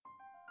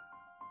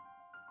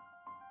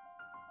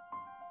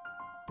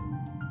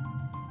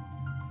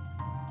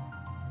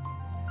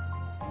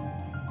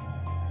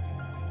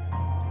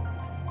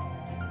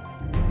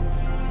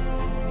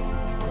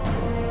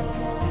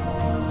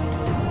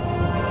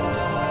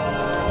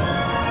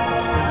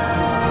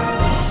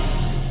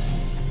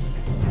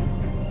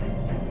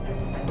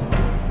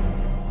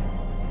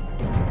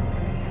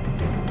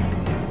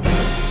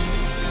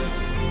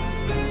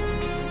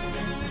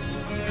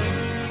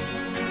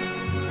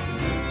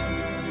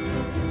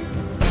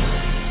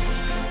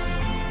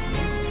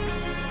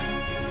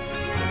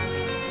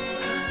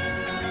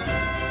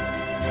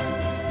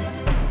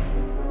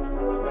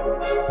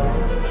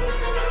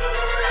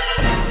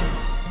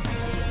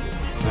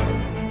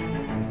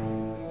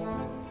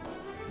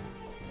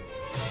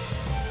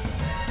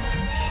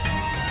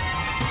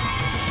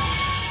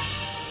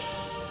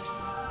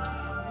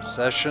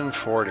Session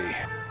 40.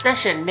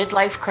 Session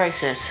midlife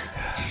crisis.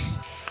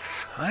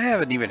 I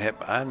haven't even hit.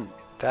 I don't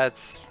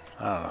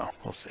know.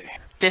 We'll see.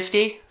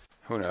 50?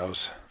 Who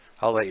knows?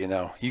 I'll let you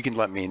know. You can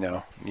let me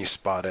know when you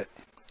spot it.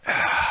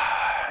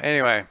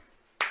 Anyway.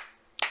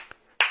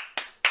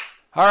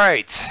 All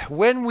right.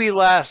 When we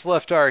last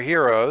left our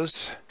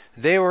heroes,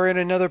 they were in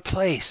another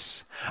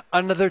place,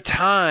 another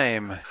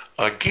time.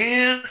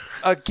 Again?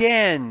 I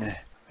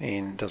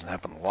mean, it doesn't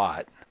happen a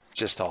lot,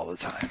 just all the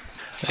time.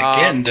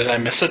 Again, did I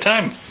miss a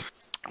time?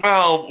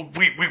 Well,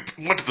 we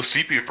went to the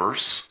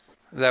Sepia-verse.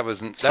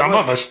 Some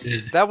of us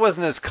did. That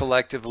wasn't as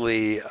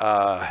collectively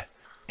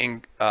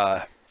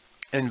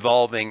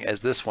involving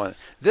as this one.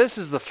 This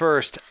is the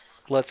first,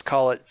 let's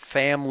call it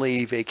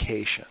family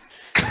vacation.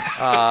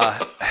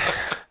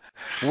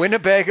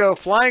 Winnebago,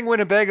 flying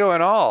Winnebago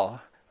and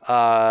all,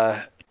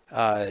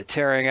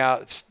 tearing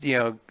out,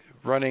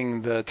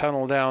 running the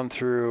tunnel down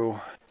through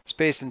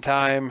space and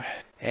time,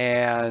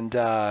 and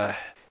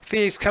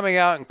Phoenix coming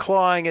out and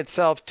clawing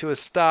itself to a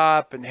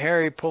stop, and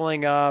Harry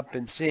pulling up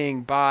and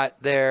seeing Bot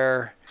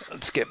there.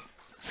 Let's get.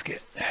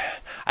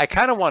 I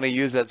kind of want to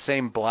use that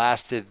same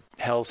blasted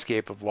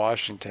hellscape of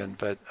Washington,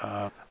 but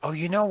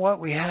you know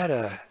what?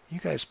 You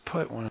guys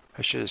put one.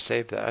 I should have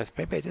saved that.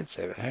 Maybe I did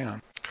save it. Hang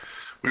on.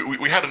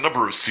 We had a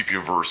number of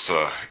Sepia-verse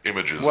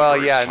images. Well,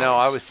 yeah, no,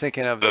 I was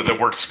thinking of that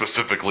weren't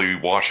specifically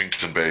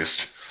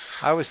Washington-based.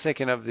 I was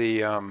thinking of the.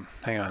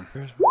 Hang on.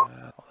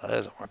 That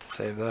doesn't work to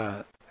save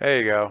that. There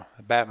you go.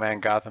 Batman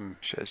Gotham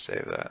should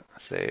save that.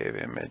 Save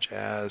image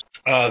as.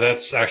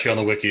 That's actually on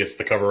the wiki. It's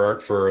the cover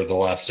art for the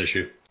last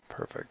issue.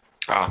 Perfect.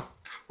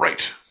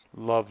 Right.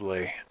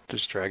 Lovely.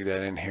 Just drag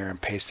that in here and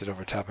paste it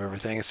over top of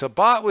everything. So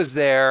Bot was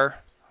there,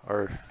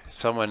 or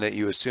someone that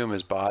you assume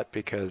is Bot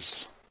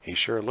because he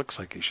sure looks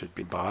like he should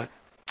be Bot.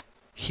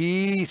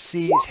 He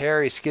sees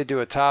Harry skid to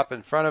a top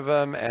in front of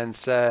him and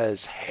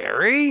says,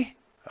 "Harry?"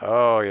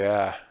 Oh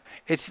yeah.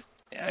 It's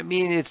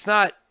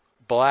not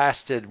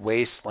blasted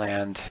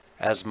wasteland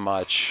as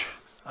much.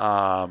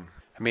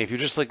 If you're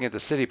just looking at the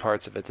city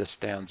parts of it, this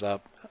stands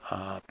up.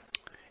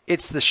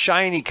 It's the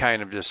shiny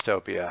kind of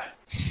dystopia.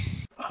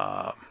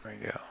 There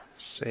you go.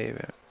 Save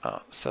it. Oh,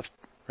 stuff.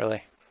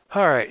 Really?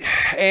 All right.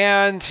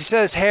 And he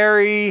says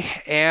Harry,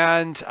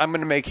 and I'm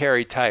going to make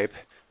Harry type.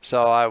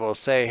 So I will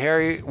say,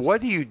 Harry, what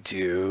do you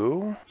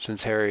do?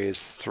 Since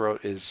Harry's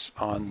throat is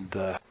on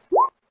the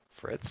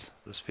fritz,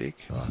 so to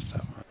speak. I lost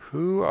that one.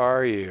 Who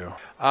are you?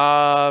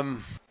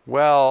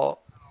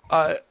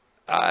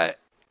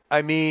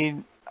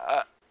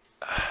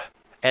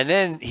 And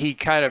then he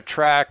kind of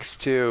tracks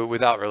to,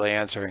 without really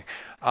answering,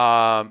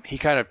 he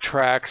kind of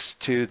tracks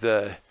to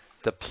the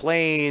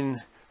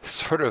plane,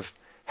 sort of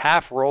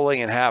half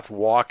rolling and half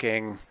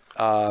walking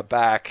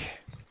back.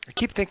 I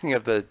keep thinking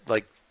of the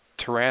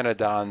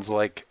pteranodons,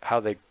 like how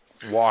they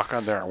walk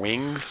on their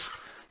wings,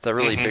 the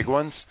really big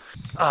ones.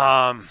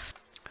 That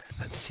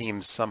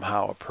seems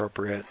somehow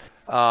appropriate.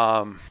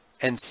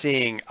 And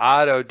seeing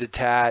Otto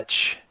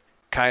detach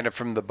kind of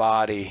from the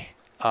body.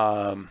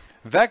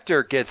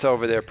 Vector gets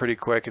over there pretty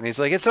quick, and he's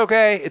like, it's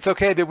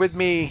okay, they're with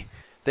me.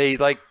 They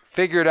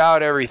figured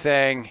out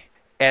everything.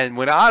 And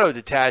when Otto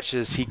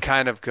detaches, he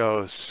kind of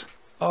goes,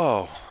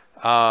 oh.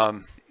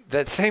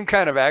 That same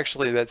kind of I've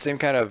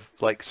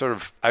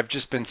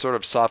just been sort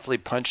of softly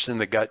punched in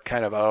the gut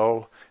kind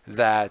of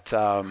that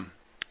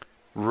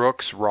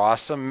Rooks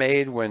Rossum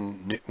made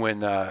when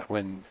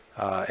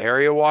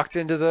Arya walked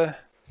into the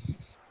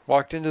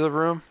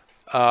room.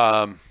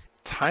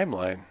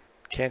 Timeline.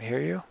 Can't hear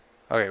you?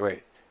 Okay,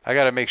 wait. I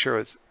got to make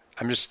sure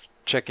I'm just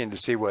checking to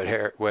see what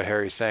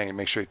Harry's saying and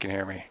make sure he can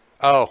hear me.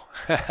 Oh.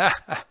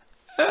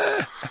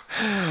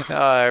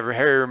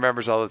 Harry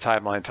remembers all the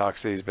timeline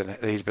talks that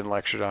he's been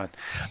lectured on.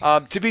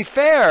 To be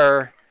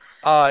fair,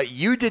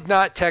 you did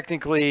not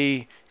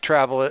technically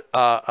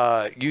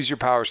use your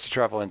powers to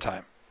travel in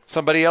time.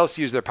 Somebody else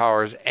used their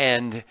powers,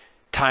 and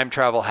time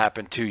travel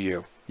happened to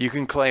you. You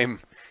can claim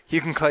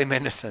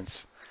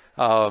innocence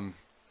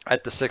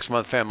at the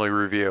 6-month family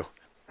review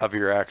of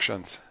your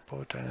actions.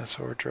 Boat,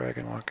 dinosaur,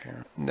 dragon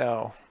walking.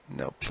 No,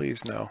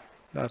 please no,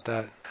 not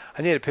that.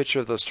 I need a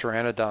picture of those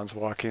pteranodons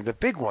walking, the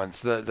big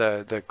ones,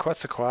 the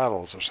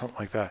Quetzalcoatlus or something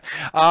like that.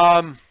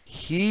 I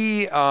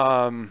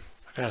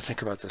gotta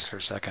think about this for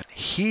a second.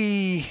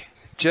 He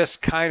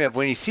just kind of,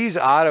 when he sees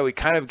Otto, he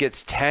kind of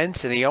gets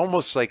tense, and it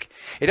almost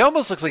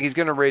looks like he's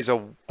going to raise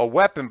a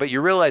weapon, but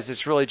you realize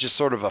it's really just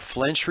sort of a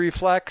flinch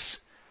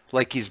reflex,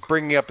 like he's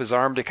bringing up his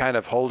arm to kind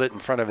of hold it in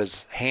front of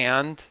his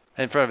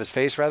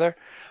face rather.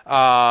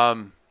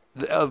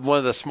 One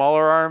of the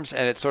smaller arms,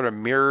 and it sort of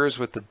mirrors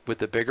with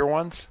the bigger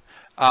ones.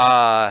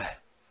 I'm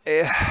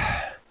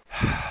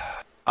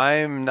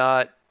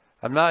not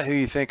who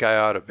you think I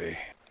ought to be.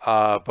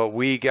 But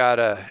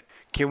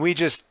can we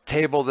just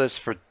table this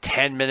for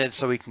 10 minutes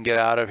so we can get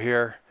out of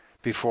here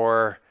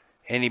before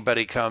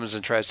anybody comes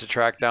and tries to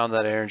track down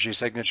that energy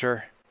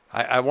signature?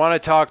 I want to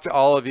talk to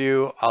all of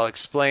you. I'll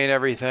explain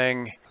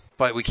everything,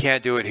 but we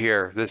can't do it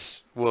here.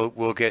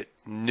 We'll get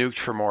nuked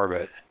from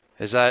orbit.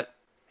 Is that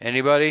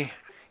anybody?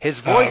 His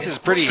voice is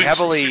pretty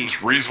heavily.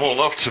 Seems reasonable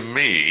enough to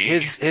me.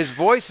 His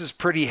voice is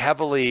pretty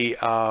heavily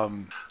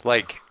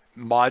like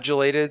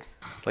modulated,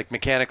 like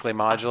mechanically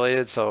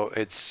modulated. So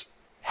it's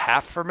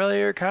half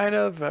familiar, kind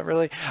of, not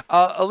really.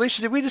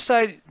 Alicia, did we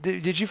decide?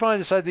 Did you finally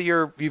decide that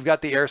you've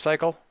got the air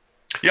cycle?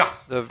 Yeah,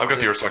 I've got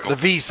the air cycle. The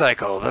V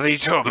cycle. The V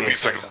cycle.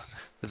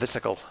 The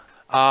vesicle.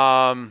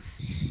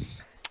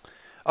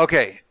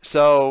 Okay,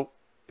 so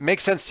it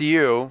makes sense to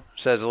you,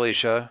 says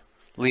Alicia,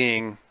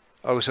 leaning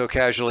oh so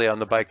casually on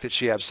the bike that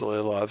she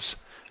absolutely loves,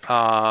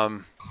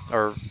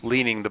 or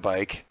leaning the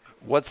bike.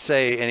 What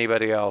say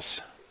anybody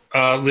else?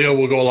 Leo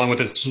will go along with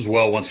this as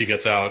well once he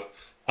gets out.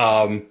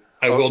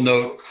 I will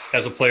note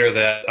as a player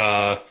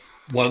that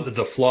one of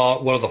the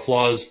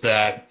flaws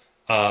that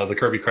the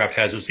Kirby craft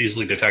has is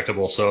easily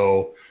detectable.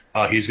 So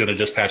he's going to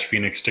dispatch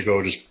Phoenix to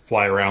go just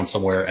fly around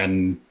somewhere,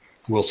 and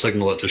we'll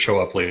signal it to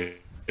show up later.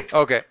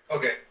 Okay. All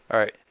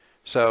right.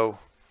 So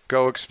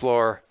go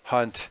explore,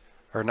 hunt,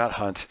 or not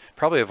hunt.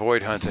 Probably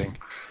avoid hunting.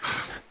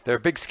 There are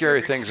big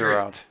scary things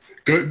around.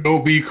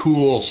 Go be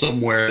cool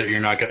somewhere that you're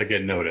not going to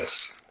get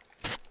noticed.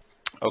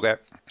 Okay.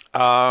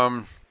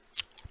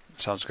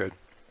 Sounds good.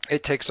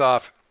 It takes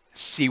off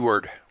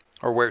seaward,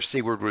 or where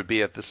seaward would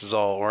be if this is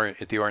all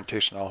if the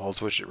orientation all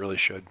holds, which it really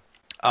should.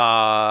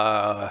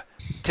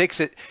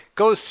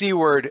 Goes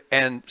seaward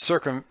and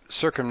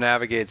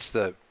circumnavigates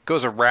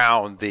goes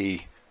around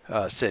the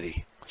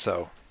city.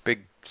 So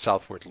big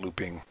southward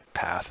looping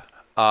path.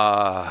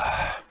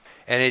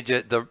 And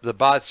the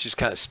bot's just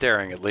kind of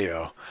staring at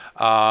Leo.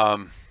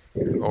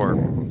 Or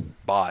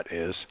bot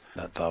is,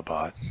 not the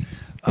bot.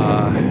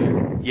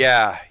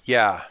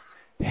 Yeah.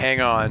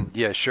 Hang on.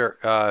 Yeah, sure.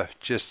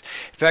 Just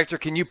Vector,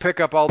 can you pick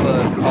up all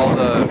the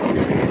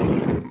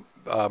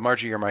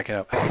Margie, you're micing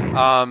up.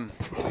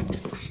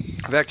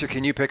 Vector,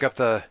 can you pick up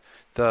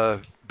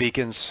the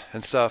beacons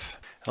and stuff?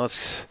 And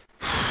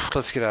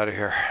let's get out of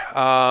here.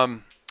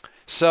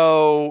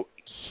 So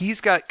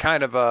he's got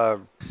kind of a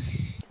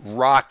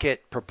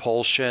rocket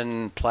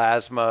propulsion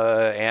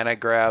plasma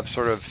antigrav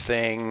sort of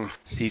thing.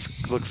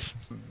 Looks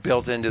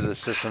built into the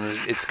system.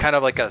 It's kind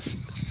of like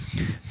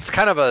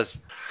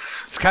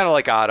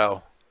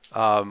Otto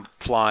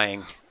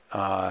flying,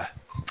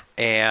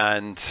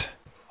 and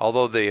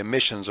although the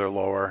emissions are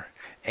lower,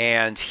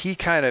 and he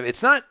kind of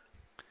it's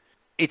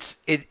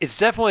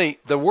definitely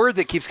the word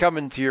that keeps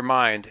coming to your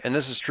mind, and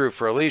this is true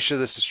for Alicia,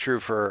 this is true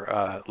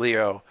for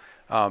Leo,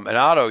 and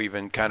Otto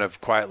even kind of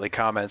quietly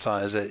comments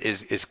on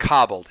is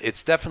cobbled.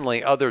 It's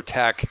definitely other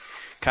tech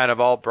kind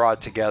of all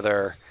brought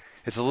together.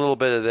 It's a little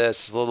bit of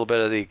this, a little bit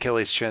of the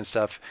Achilles chin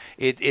stuff.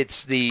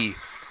 It's the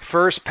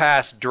first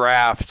pass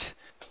draft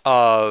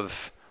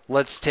of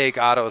let's take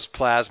Otto's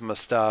plasma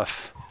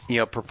stuff,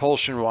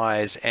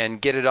 propulsion-wise,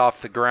 and get it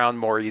off the ground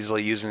more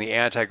easily using the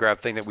anti-grav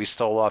thing that we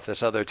stole off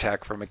this other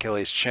tech from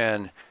Achilles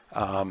chin,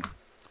 that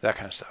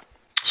kind of stuff.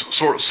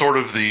 Sort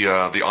of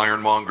the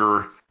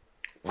Ironmonger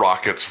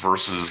rockets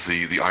versus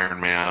the Iron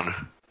Man.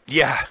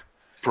 Yeah.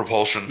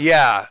 Propulsion.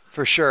 Yeah,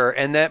 for sure.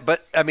 And that,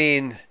 but I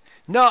mean,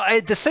 no,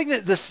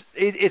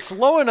 it's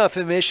low enough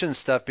emission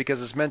stuff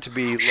because it's meant to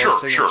be low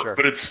signature. Sure,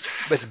 but it's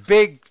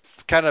big,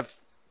 kind of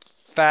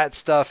fat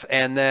stuff,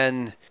 and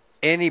then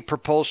any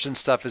propulsion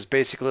stuff is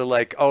basically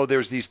like,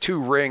 there's these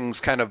two rings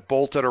kind of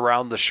bolted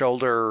around the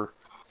shoulder,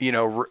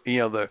 where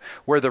the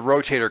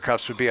rotator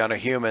cuffs would be on a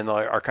human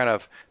are kind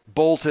of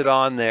bolted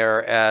on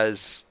there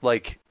as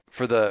like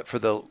for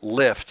the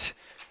lift,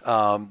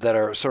 that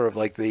are sort of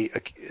like the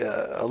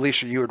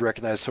Alicia, you would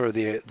recognize sort of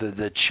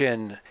the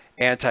chin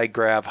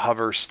anti-grav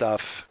hover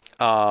stuff,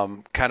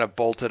 kind of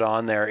bolted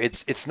on there.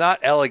 It's not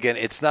elegant,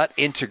 it's not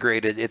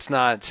integrated, it's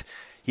not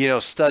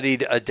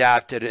studied,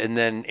 adapted, and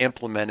then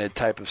implemented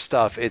type of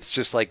stuff. It's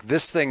just like,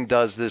 this thing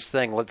does this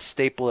thing. Let's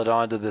staple it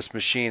onto this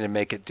machine and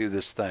make it do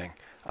this thing.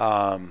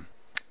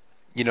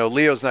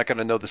 Leo's not going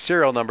to know the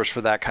serial numbers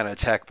for that kind of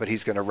tech, but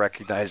he's going to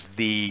recognize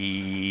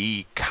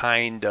the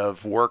kind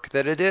of work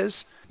that it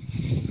is.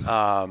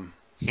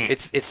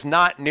 It's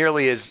not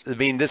nearly as,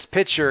 this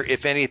picture,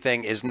 if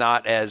anything, it's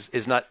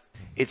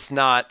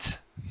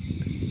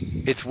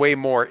way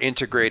more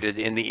integrated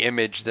in the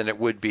image than it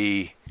would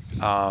be.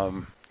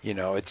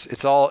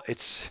 It's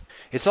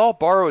all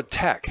borrowed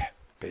tech,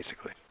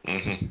 basically.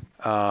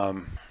 Mm-hmm.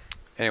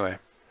 Anyway,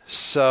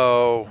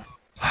 so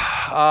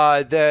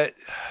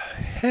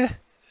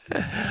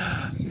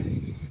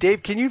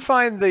Dave, can you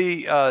find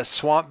the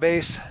swamp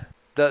base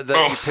that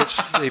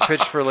you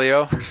pitched for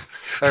Leo,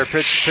 or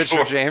pitched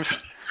for James?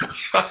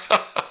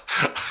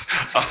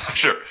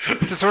 Sure.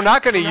 Since we're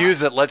not going to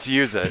use it, let's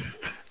use it.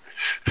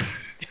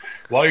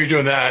 While you're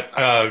doing that,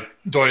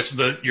 Doyce,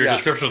 your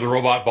description of the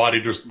robot body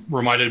just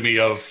reminded me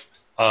of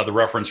the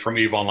reference from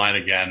EVE Online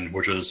again,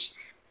 which is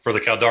for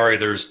the Caldari,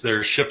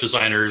 there's ship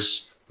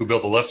designers who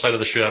built the left side of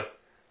the ship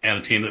and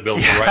a team that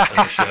builds the right side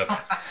of the ship.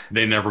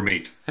 They never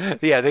meet.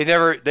 Yeah,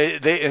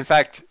 they in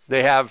fact,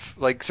 they have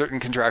like certain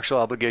contractual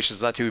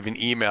obligations not to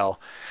even email.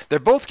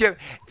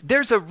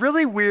 There's a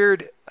really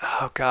weird,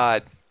 oh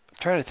God, I'm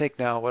trying to think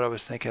now what I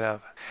was thinking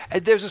of.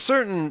 There's a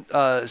certain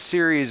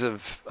series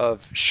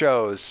of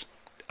shows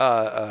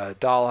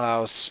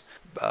Dollhouse,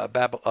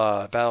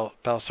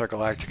 Battlestar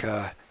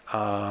Galactica,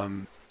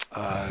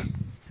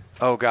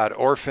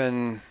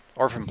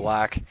 Orphan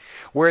Black,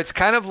 where it's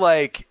kind of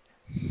like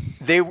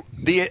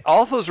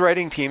all those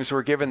writing teams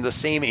were given the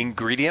same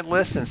ingredient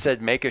list and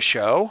said make a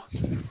show,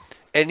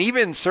 and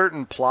even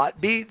certain plot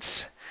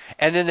beats,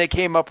 and then they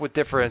came up with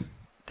different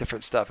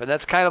stuff. And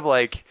that's kind of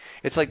like,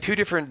 it's like two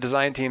different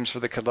design teams for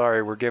the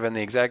Kaldari were given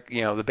the exact,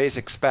 the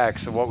basic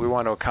specs of what we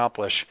want to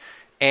accomplish.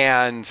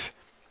 And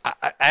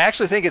I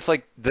actually think it's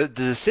like the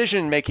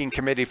decision-making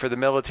committee for the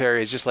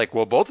military is just like,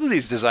 well, both of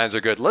these designs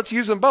are good. Let's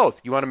use them both.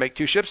 You want to make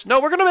 2 ships?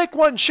 No, we're going to make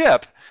 1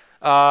 ship.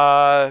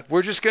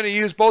 We're just going to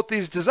use both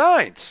these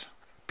designs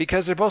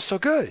because they're both so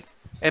good,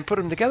 and put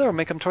them together and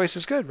make them twice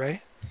as good,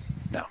 right?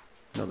 No,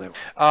 they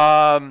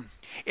won't.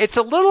 It's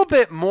a little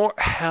bit more.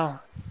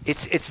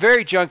 It's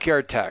very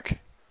junkyard tech.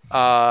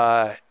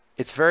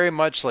 It's very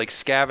much like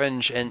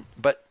scavenge,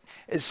 but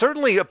it's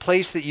certainly a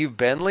place that you've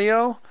been,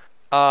 Leo.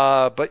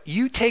 But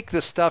you take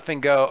this stuff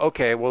and go,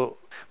 okay, well,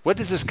 what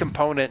is this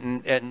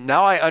component? And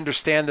now I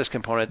understand this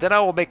component. Then I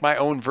will make my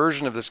own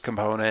version of this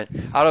component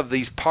out of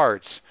these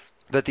parts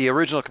that the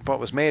original component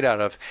was made out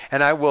of,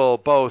 and I will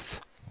both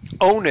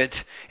own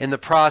it in the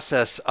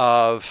process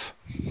of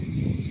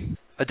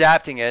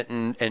adapting it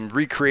and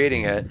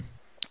recreating it,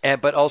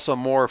 but also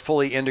more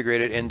fully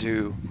integrate it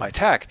into my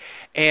tech.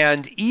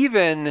 And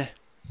even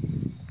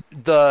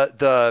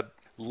the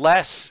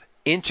less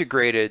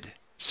integrated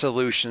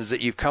solutions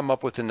that you've come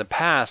up with in the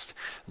past,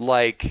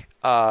 like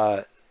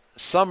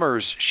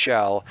Summers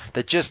shell,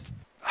 that just,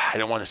 I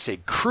don't want to say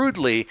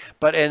crudely,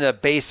 but in a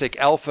basic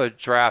alpha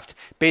draft,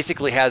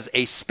 basically has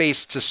a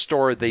space to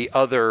store the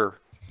other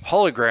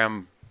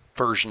hologram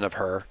version of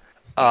her,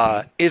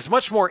 is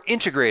much more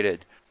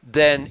integrated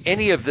than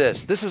any of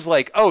this. This is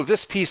like, oh,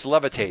 this piece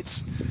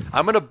levitates.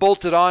 I'm going to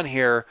bolt it on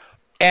here.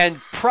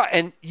 And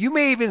you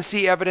may even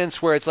see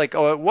evidence where it's like,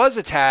 oh, it was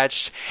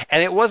attached,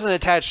 and it wasn't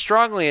attached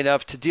strongly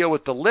enough to deal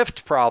with the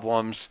lift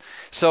problems,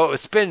 so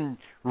it's been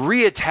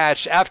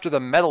reattached after the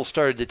metal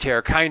started to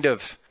tear, kind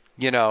of,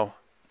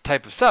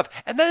 type of stuff.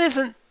 And that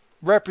isn't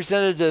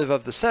representative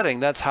of the setting.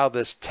 That's how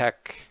this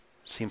tech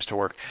seems to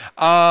work.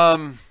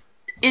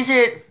 Is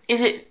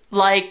it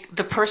like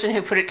the person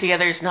who put it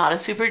together is not a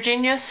super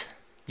genius?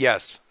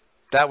 Yes.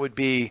 That would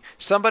be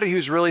somebody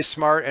who's really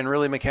smart and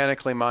really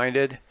mechanically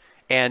minded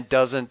and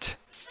doesn't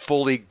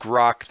fully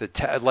grok the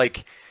tech.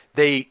 Like,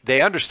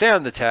 they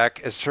understand the tech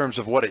in terms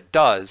of what it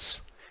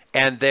does,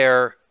 and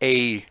they're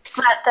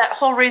that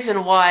whole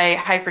reason why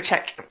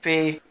hypertech can't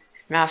be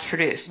mass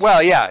produced.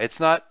 Well, yeah, it's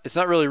not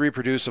really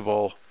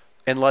reproducible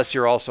unless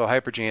you're also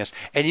hypergenius.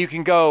 And you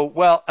can go,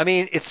 well, I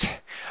mean, it's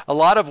a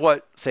lot of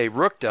what, say,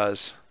 Rook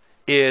does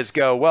is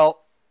go,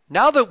 well,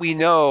 now that we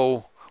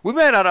know, we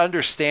might not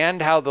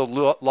understand how the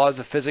laws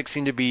of physics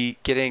seem to be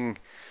getting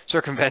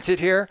circumvented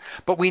here,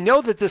 but we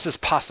know that this is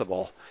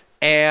possible,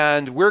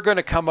 and we're going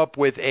to come up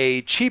with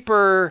a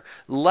cheaper,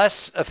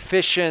 less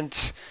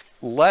efficient,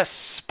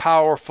 less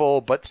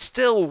powerful, but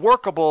still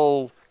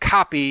workable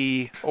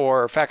copy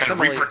or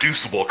facsimile and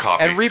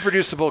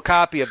reproducible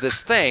copy of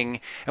this thing,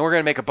 and we're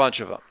going to make a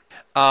bunch of them.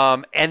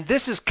 And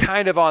this is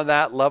kind of on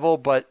that level,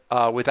 but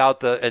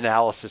without the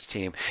analysis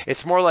team.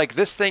 It's more like,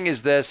 this thing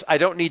is this. I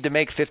don't need to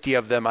make 50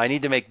 of them. I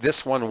need to make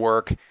this one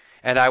work,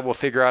 and I will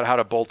figure out how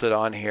to bolt it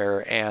on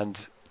here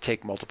and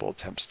take multiple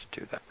attempts to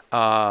do that.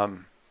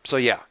 So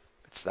yeah,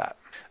 it's that.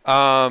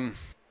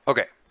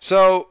 Okay,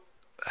 so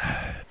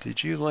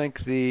did you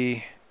link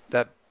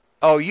that?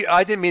 Oh,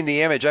 I didn't mean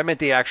the image. I meant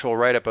the actual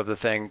write-up of the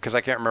thing, because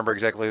I can't remember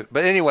exactly.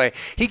 But anyway,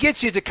 he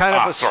gets you to kind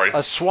of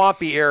a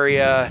swampy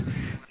area.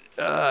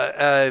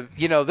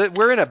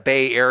 We're in a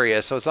bay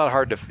area, so it's not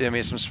hard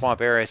to. Some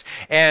swamp areas,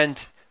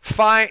 and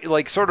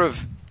sort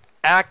of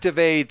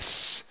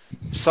activates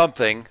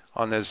something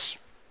on this,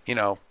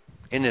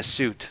 in this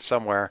suit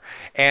somewhere.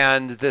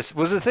 And this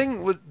was the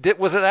thing.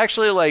 Was it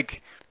actually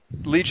like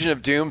Legion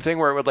of Doom thing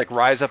where it would like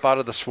rise up out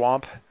of the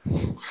swamp?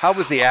 How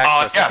was the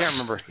access? Yes. I can't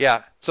remember.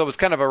 Yeah, so it was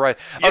kind of a right.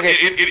 Okay,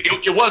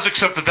 it was,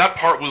 except that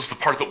part was the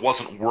part that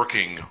wasn't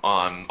working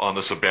on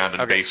this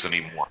abandoned base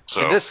anymore.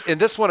 So in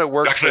this one it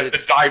works. Actually,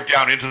 it dived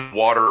down into the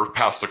water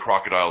past the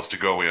crocodiles to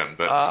go in.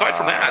 But aside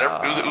from that, it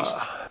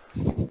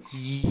was.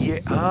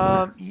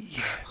 Yeah.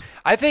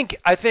 I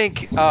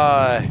think.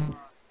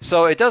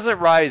 So it doesn't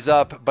rise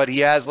up, but he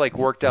has like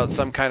worked out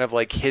some kind of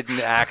like hidden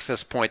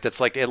access point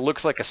that's like, it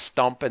looks like a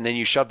stump, and then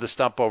you shove the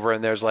stump over,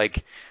 and there's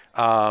like,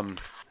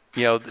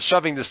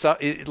 shoving the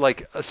stump,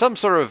 like some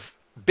sort of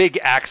big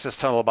access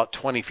tunnel about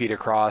 20 feet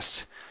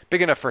across,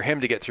 big enough for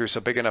him to get through, so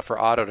big enough for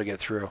Otto to get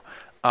through,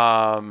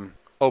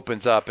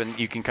 opens up, and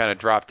you can kind of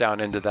drop down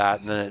into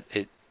that, and then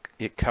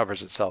it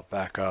covers itself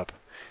back up.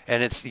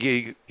 And it's,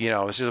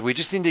 it's just, we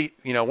just need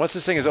to, once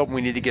this thing is open,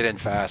 we need to get in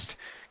fast,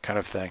 kind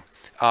of thing.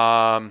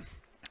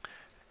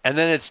 And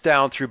then it's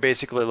down through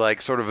basically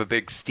like sort of a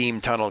big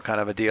steam tunnel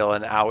kind of a deal,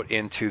 and out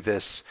into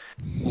this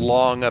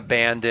long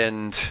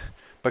abandoned,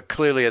 but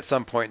clearly at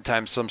some point in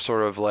time, some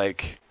sort of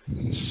like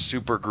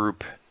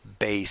supergroup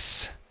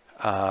base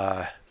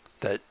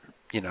that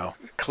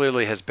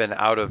clearly has been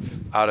out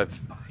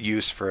of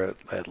use for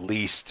at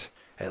least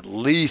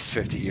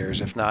 50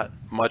 years, if not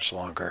much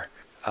longer.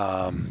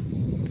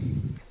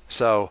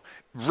 So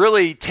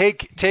really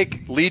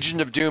take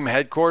Legion of Doom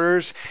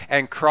headquarters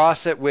and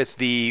cross it with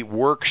the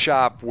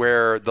workshop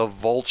where the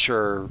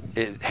Vulture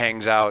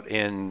hangs out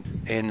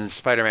in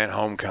Spider-Man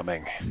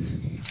Homecoming.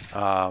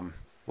 A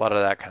lot of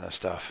that kind of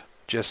stuff.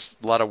 Just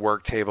a lot of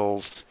work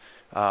tables.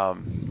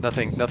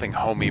 Nothing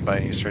homey by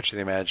any stretch of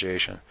the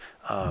imagination.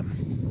 A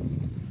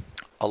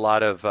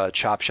lot of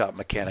chop shop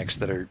mechanics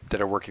that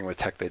are working with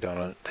tech they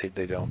don't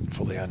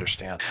fully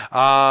understand.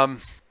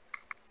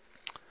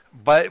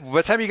 But by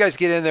the time you guys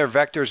get in there,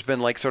 Vector's been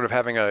like sort of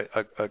having a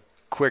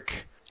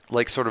quick,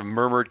 like sort of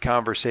murmured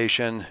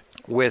conversation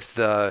with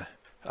Bot.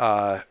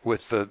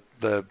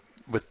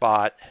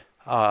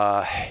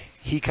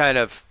 He kind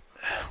of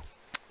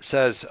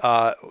says,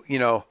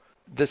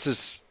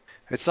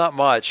 it's not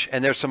much,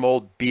 and there's some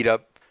old beat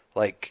up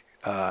like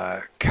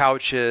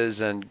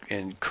couches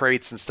and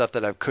crates and stuff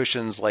that have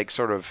cushions like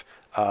sort of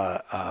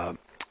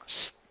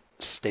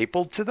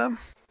stapled to them,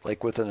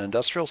 like with an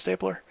industrial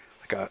stapler.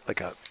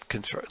 Like a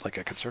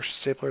consortium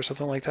stapler or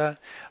something like that.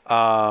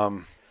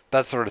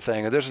 That sort of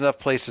thing. There's enough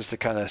places to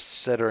kind of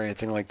sit or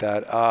anything like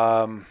that.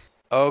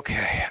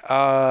 Okay.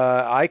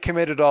 I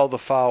committed all the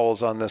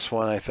fouls on this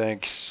one, I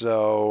think.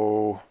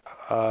 So,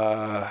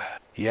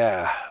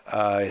 yeah.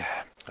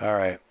 All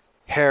right.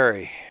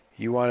 Harry,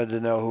 you wanted to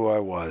know who I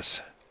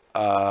was.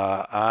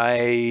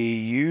 I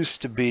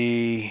used to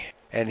be,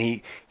 and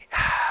he...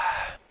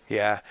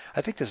 Yeah,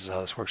 I think this is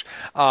how this works.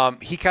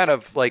 He kind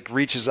of like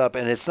reaches up,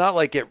 and it's not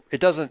like it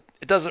doesn't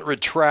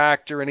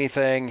retract or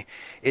anything.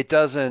 It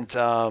doesn't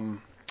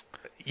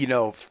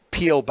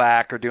peel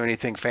back or do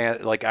anything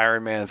like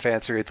Iron Man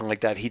fancy or anything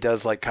like that. He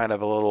does like kind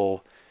of a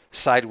little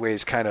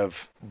sideways kind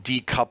of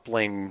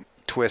decoupling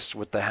twist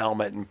with the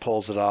helmet and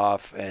pulls it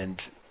off,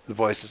 and the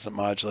voice doesn't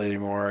modulate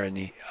anymore. And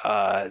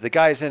the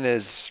guy's in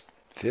his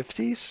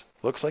 50s.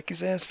 Looks like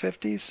he's in his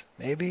 50s,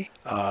 maybe.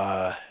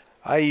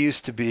 I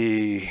used to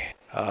be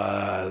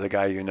the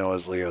guy you know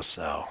as Leo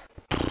Snow.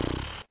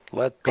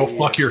 Go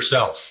fuck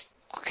yourself.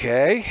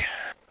 Okay.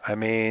 I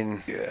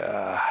mean,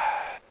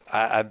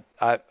 I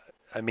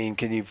mean,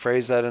 can you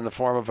phrase that in the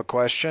form of a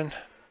question?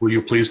 Will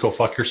you please go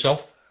fuck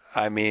yourself?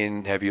 I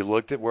mean, have you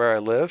looked at where I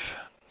live?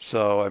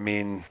 So, I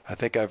mean, I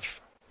think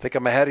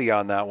I'm ahead of you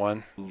on that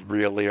one.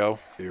 Real Leo.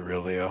 You're real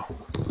Leo.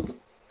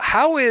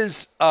 How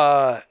is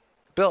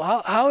Bill?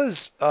 How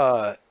is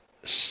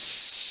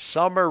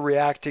Summer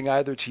reacting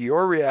either to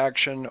your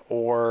reaction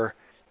or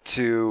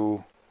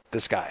to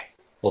this guy?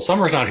 Well,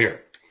 Summer's not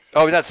here.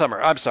 Oh, not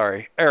Summer. I'm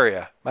sorry.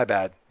 Area. My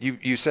bad.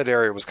 You said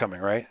Area was coming,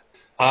 right?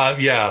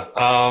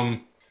 Yeah.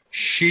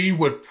 She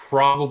would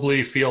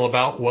probably feel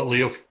about what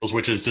Leo feels,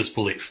 which is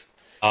disbelief.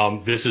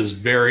 This is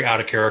very out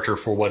of character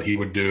for what he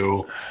would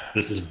do.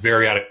 This is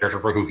very out of character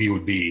for who he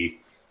would be.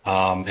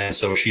 And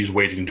so she's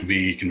waiting to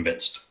be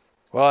convinced.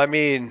 Well, I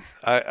mean,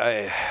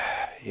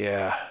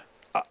 yeah.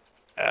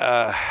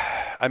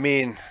 I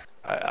mean,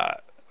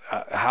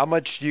 how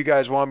much do you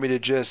guys want me to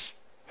just,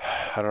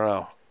 I don't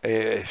know.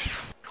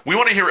 We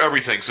want to hear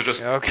everything, so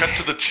just cut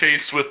to the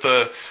chase with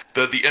the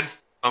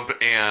info,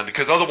 and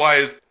because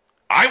otherwise,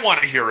 I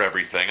want to hear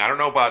everything. I don't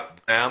know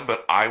about them,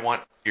 but I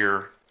want to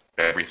hear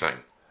everything.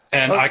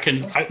 And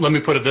let me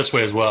put it this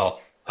way as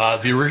well.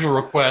 The original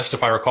request,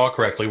 if I recall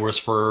correctly, was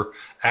for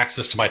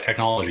access to my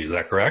technology. Is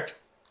that correct?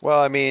 Well,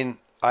 I mean,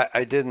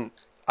 I didn't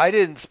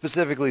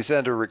specifically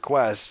send a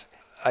request.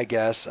 I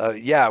guess.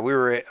 Yeah, we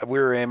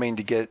were aiming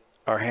to get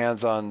our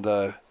hands on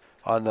the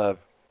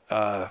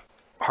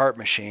heart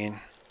machine,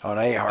 on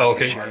a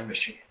heart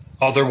machine.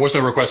 Oh, there was no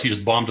request. You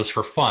just bombed us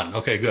for fun.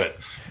 Okay, good.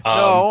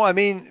 No, I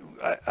mean,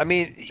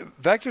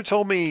 Vector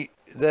told me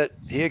that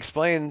he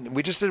explained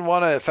we just didn't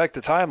want to affect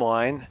the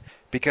timeline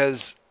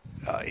because,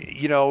 we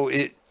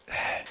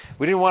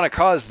didn't want to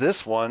cause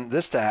this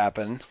to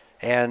happen,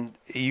 and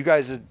you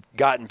guys had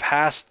gotten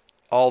past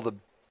all the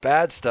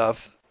bad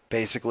stuff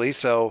basically,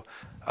 so.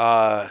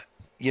 It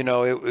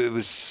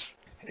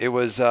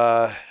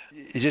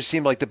just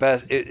seemed like the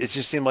best. It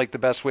just seemed like the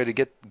best way to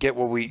get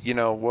what we,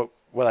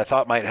 what I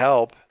thought might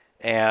help,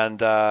 and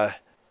not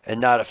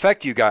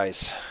affect you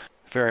guys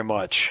very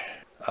much.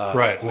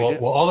 Right.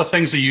 Well, all the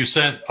things that you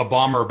sent a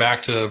bomber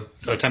back to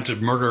attempt to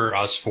murder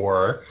us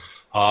for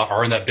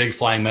are in that big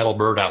flying metal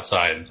bird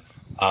outside.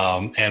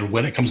 And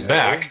when it comes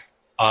back,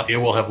 it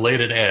will have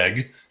laid an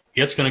egg.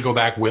 It's going to go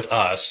back with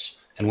us,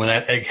 and when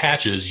that egg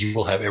hatches, you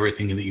will have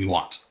everything that you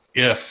want.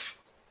 If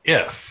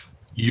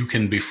you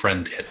can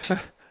befriend it.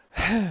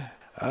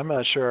 I'm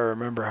not sure I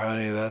remember how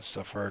any of that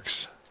stuff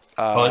works.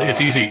 Well,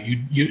 it's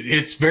easy.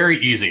 It's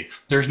very easy.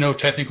 There's no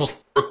technical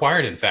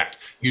required, in fact.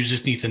 You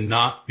just need to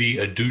not be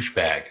a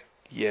douchebag.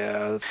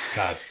 Yeah.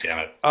 God damn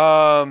it.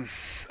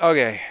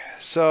 Okay.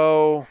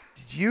 So,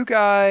 you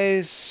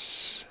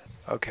guys...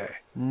 Okay.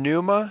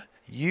 Numa,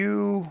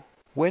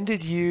 when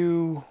did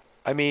you...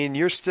 I mean,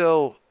 you're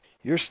still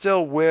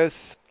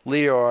with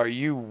Leo. Are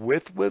you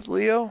with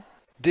Leo?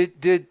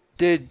 Did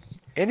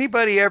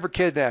anybody ever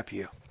kidnap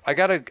you? I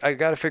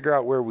gotta figure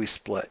out where we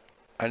split.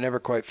 I never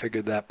quite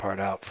figured that part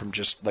out from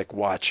just like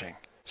watching.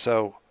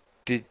 So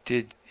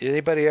did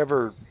anybody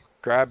ever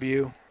grab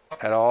you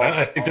at all?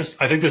 I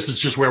think this is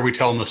just where we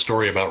tell them the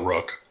story about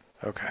Rook.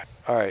 Okay.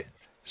 All right.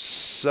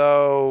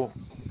 So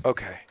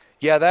okay.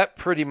 Yeah, that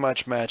pretty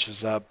much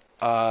matches up.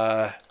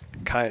 The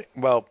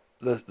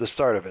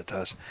start of it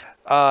does.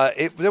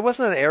 There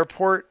wasn't an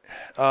airport.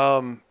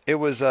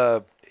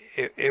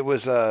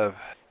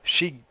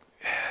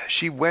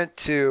 She went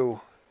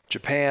to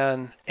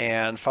Japan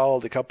and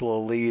followed a couple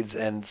of leads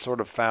and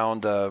sort of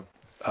found a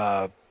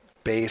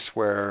base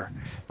where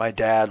my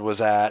dad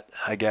was at,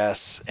 I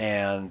guess,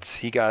 and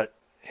he got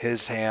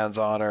his hands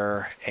on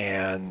her,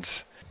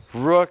 and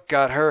Rook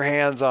got her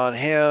hands on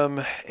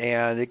him,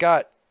 and it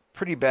got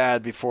pretty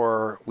bad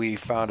before we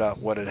found out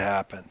what had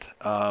happened.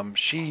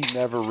 She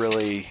never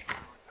really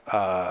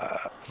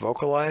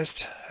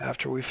vocalized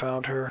after we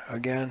found her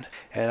again,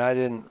 and I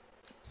didn't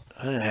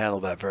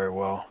handle that very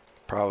well,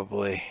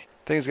 probably.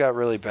 Things got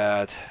really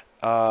bad.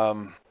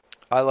 I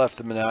left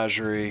the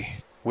menagerie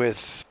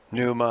with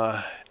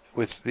Numa,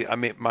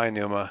 my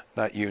Numa,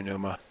 not you,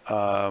 Numa.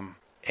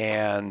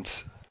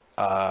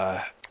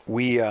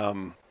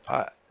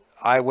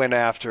 I went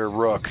after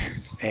Rook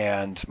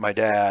and my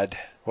dad.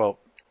 Well,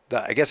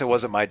 I guess it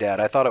wasn't my dad.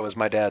 I thought it was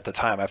my dad at the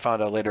time. I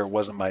found out later it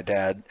wasn't my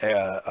dad.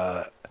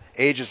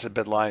 Agents had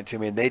been lying to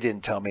me, and they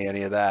didn't tell me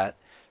any of that.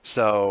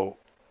 So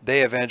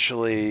they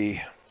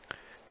eventually...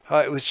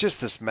 it was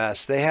just this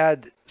mess.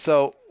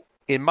 So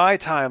in my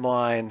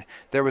timeline,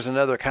 there was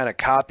another kind of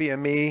copy of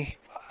me.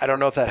 I don't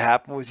know if that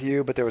happened with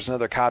you, but there was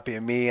another copy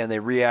of me, and they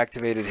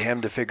reactivated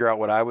him to figure out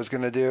what I was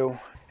going to do.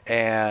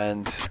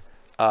 And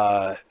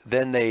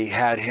then they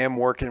had him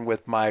working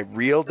with my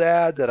real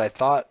dad that I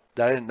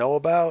didn't know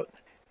about.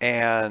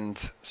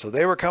 And so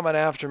they were coming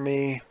after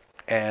me,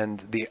 and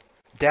the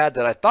dad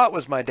that I thought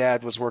was my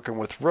dad was working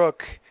with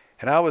Rook,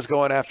 and I was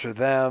going after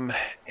them.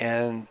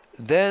 And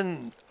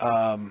then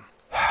the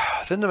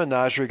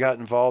menagerie got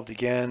involved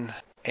again,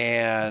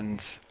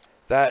 and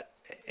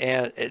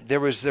there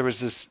was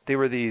this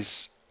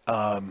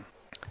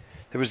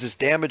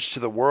damage to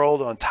the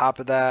world on top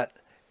of that,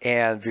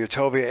 and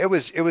Vutovia.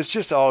 It was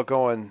just all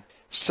going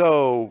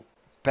so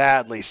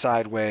badly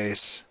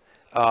sideways.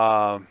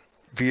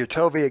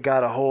 Vutovia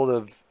got a hold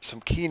of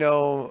some some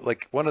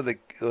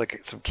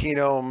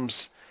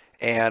kenomes,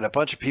 and a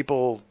bunch of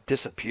people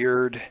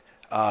disappeared.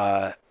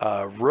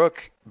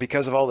 Rook,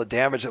 because of all the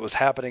damage that was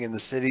happening in the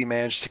city,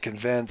 managed to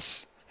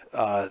convince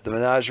the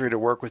menagerie to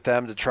work with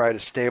them to try to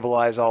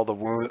stabilize all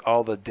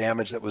the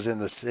damage that was in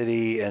the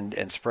city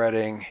and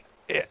spreading.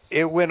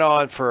 It went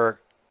on for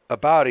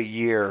about a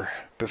year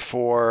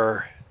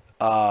before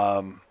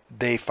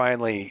they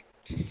finally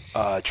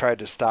tried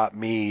to stop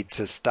me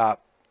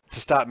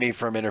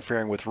from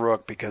interfering with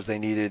Rook, because they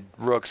needed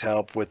Rook's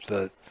help with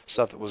the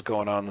stuff that was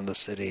going on in the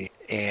city.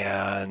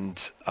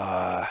 And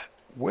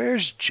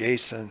where's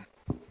Jason?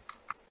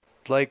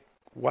 Like,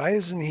 why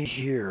isn't he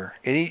here?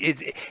 And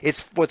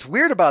it's what's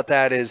weird about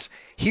that is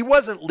he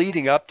wasn't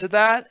leading up to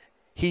that.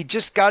 He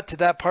just got to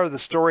that part of the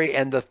story,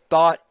 and the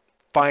thought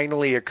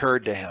finally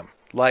occurred to him.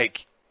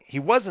 Like, he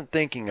wasn't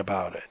thinking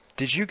about it.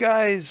 Did you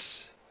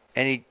guys?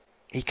 And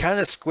he kind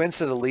of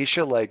squints at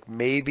Alicia, like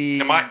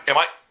maybe. Am I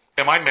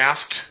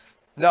masked?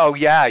 No,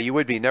 yeah, you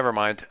would be. Never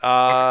mind.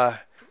 Okay.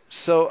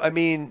 So I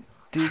mean.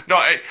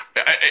 No,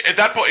 at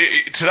that point,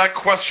 to that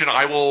question,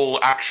 I will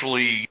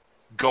actually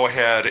go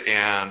ahead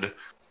and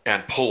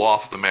pull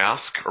off the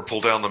mask, or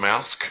pull down the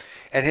mask.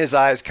 And his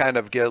eyes kind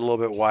of get a little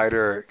bit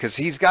wider, because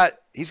he's got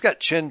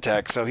chin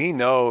tech, so he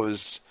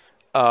knows,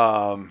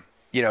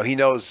 he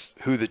knows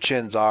who the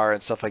chins are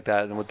and stuff like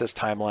that. And with this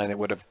timeline, it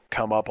would have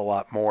come up a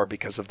lot more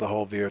because of the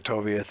whole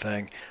Vutovia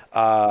thing.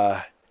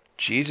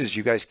 Jesus,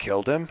 you guys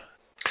killed him?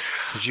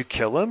 Did you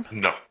kill him?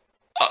 No.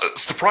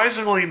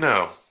 Surprisingly,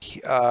 no.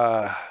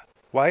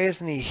 Why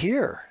isn't he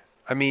here?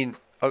 I mean,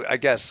 I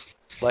guess,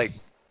 like,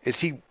 is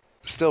he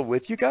still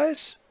with you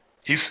guys?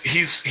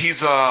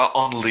 He's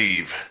on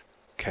leave.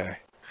 Okay,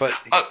 but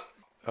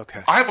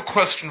okay. I have a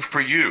question for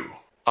you.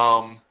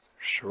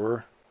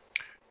 Sure.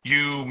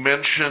 You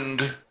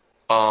mentioned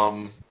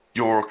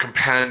your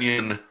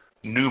companion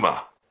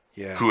Numa,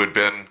 yeah, who had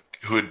been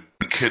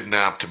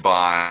kidnapped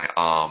by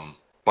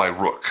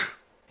Rook.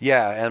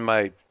 Yeah, and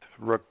my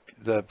Rook,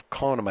 the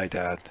clone of my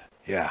dad.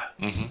 Yeah.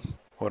 Mm-hmm.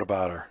 What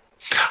about her?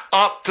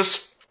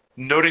 Just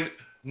noting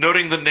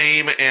the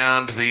name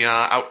and the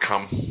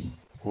outcome.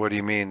 What do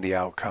you mean, the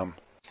outcome?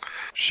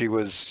 She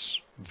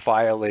was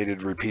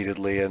violated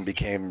repeatedly and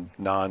became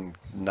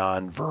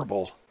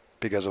non-verbal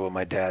because of what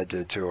my dad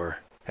did to her.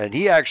 And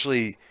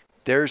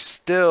there's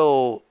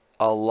still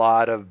a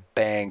lot of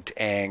banked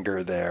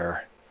anger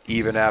there,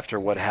 even after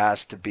what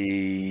has to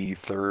be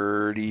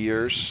 30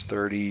 years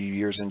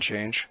and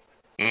change.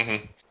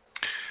 Mm-hmm.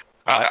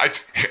 I'm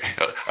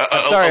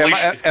sorry,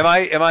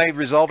 am I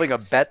resolving a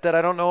bet that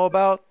I don't know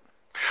about?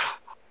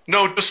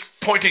 No, just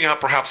pointing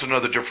out perhaps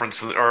another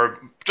difference, or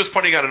just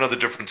pointing out another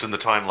difference in the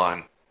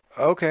timeline.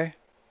 Okay.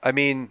 I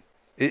mean,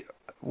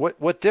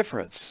 what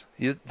difference?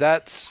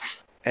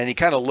 and he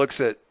kind of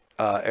looks at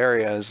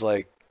Arya and is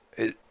like,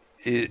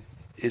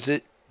 is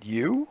it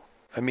you?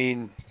 I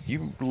mean,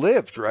 you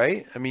lived,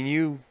 right? I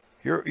mean,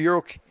 you're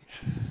okay.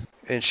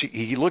 And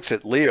he looks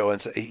at Leo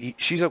and says,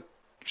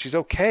 she's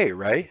okay,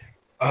 right?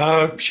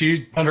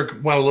 She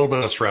underwent a little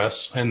bit of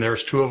stress, and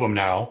there's 2 of them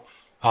now.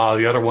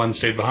 The other one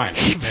stayed behind.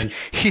 And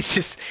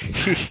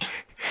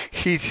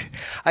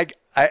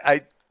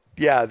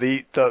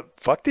the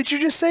fuck did you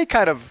just say?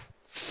 Kind of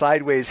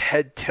sideways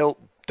head tilt,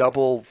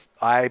 double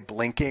eye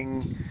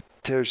blinking.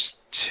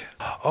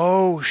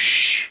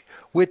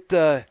 With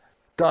the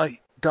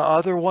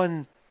other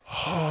one.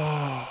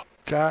 Oh,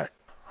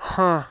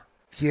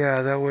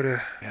 yeah, that would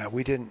have. Yeah,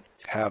 we didn't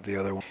have the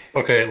other one.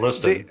 Okay,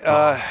 listen.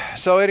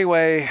 So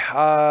anyway,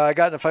 I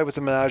got in a fight with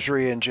the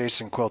Menagerie, and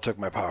Jason Quill took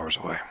my powers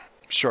away.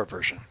 Short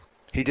version.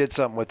 He did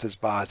something with his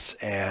bots,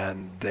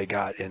 and they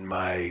got in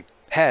my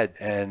head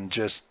and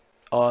just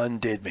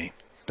undid me.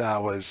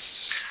 That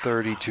was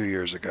 32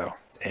 years ago.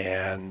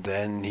 And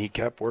then he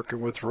kept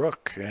working with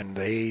Rook, and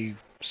they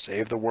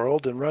save the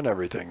world and run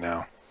everything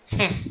now.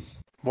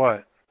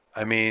 What?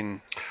 I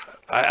mean,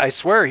 I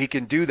swear he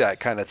can do that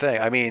kind of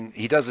thing. I mean,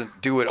 he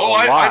doesn't do it a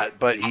lot,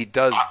 but he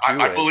does do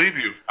it. I believe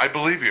you. I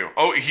believe you.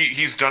 Oh,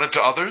 he's done it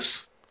to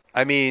others?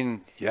 I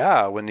mean,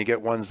 yeah, when you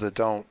get ones that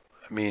don't,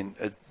 I mean,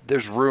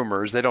 there's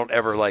rumors. They don't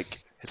ever,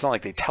 like, it's not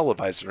like they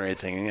televise it or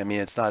anything. I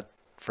mean, it's not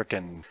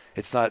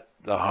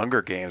the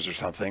Hunger Games or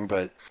something,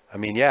 but, I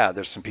mean, yeah,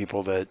 there's some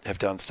people that have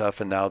done stuff,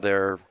 and now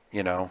they're,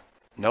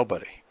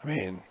 nobody. I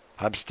mean,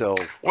 I'm still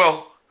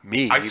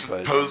me.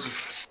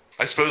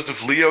 I suppose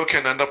if Leo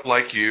can end up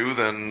like you,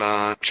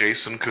 then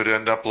Jason could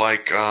end up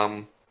like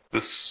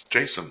this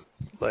Jason.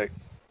 Like,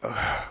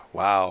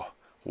 wow.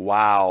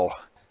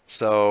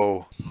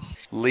 So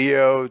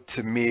Leo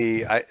to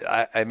me,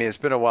 I mean, it's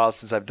been a while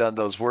since I've done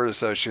those word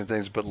association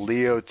things, but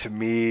Leo to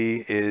me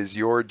is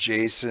your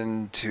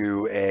Jason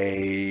to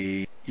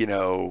a,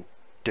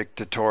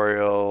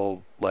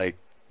 dictatorial, like,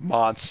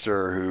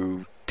 monster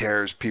who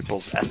tears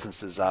people's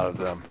essences out of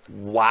them.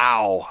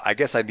 Wow. I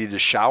guess I need to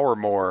shower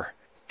more.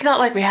 It's not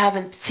like we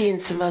haven't seen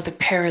some other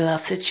parallel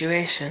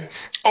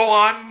situations. Oh,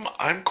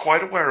 I'm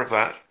quite aware of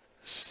that.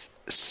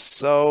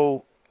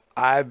 So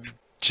I've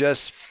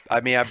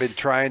been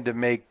trying to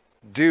make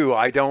do.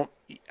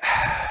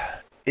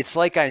 It's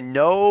like I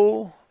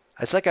know,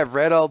 it's like I've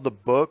read all the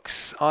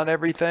books on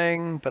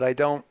everything, but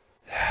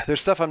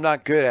there's stuff I'm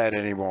not good at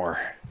anymore.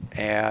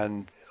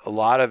 And a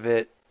lot of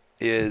it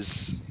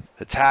is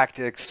the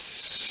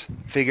tactics,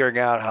 figuring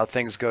out how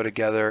things go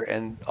together.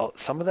 And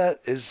some of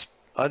that is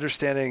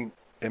understanding.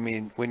 I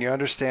mean, when you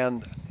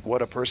understand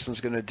what a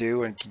person's going to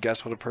do and can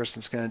guess what a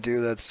person's going to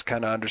do, that's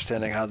kind of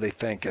understanding how they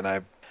think. And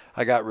I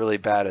got really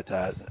bad at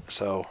that.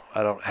 So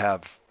I don't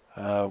have,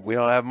 we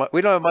don't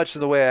have much in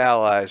the way of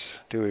allies,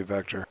 do we,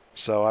 Vector?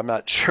 So I'm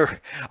not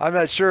sure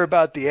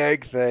about the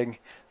egg thing,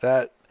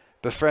 that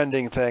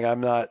befriending thing. I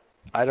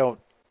don't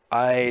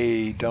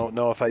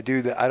know if I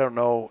do that. I don't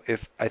know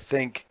if I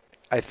think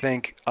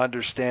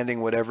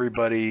understanding what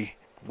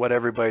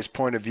everybody's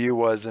point of view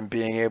was and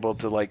being able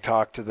to like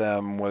talk to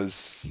them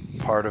was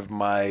part of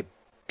my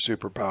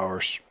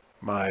superpowers,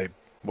 my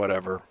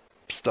whatever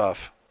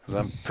stuff. 'Cause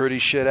I'm pretty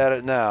shit at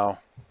it now.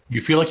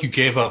 You feel like you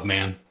gave up,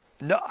 man.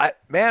 No,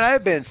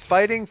 I've been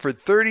fighting for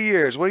 30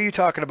 years. What are you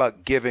talking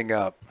about giving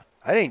up?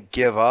 I didn't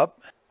give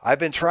up. I've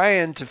been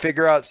trying to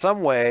figure out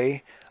some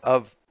way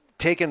of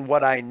taking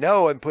what I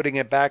know and putting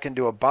it back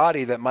into a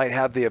body that might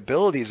have the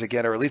abilities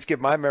again, or at least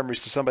give my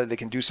memories to somebody that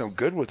can do some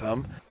good with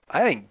them.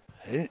 I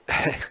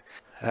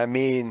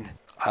mean,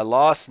 I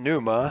lost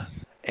Numa,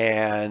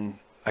 and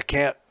I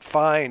can't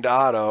find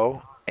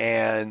Otto,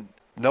 and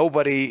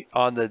nobody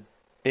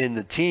in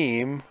the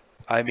team.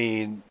 I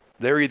mean,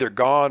 they're either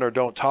gone or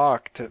don't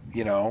talk to,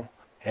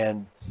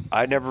 and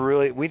I never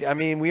really,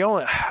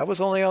 I was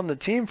only on the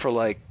team for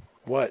like,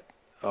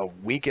 a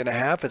week and a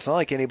half. It's not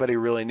like anybody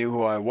really knew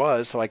who I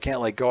was, so I can't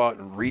like go out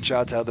and reach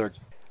out to other.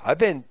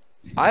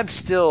 I'm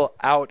still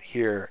out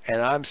here, and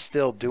I'm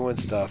still doing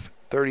stuff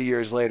 30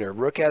 years later.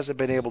 Rook hasn't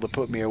been able to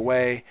put me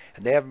away,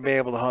 and they haven't been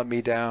able to hunt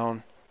me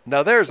down.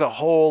 Now, there's a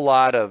whole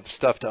lot of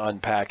stuff to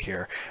unpack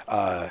here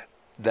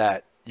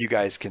that you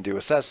guys can do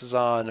assesses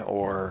on,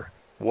 or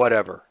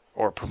whatever,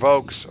 or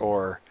provokes,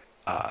 or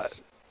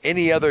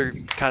any other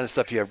kind of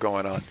stuff you have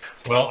going on.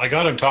 Well, I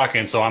got him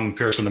talking, so I'm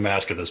piercing the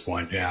mask at this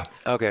point, yeah.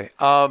 Okay.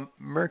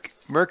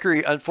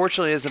 Mercury,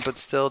 unfortunately, isn't, but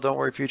still, don't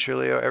worry, future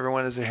Leo.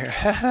 Everyone is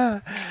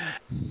here.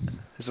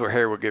 This is where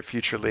Harry will give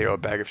future Leo a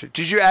bag of chips.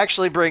 Did you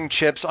actually bring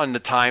chips on the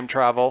time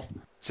travel?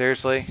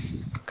 Seriously?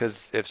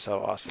 Because if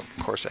so, awesome.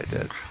 Of course I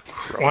did.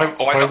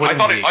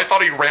 I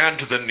thought he ran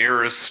to the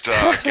nearest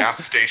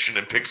gas station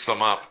and picked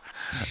some up.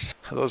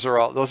 Those are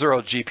all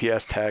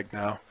GPS tagged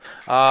now.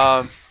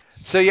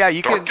 So yeah,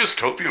 you Dark can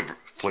dystopia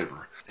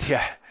flavor.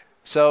 Yeah.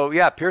 So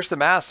yeah, pierce the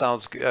mask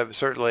sounds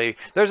certainly.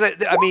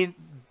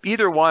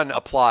 Either one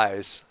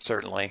applies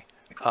certainly.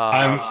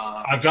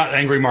 I've got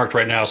angry marked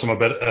right now, so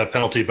I'm a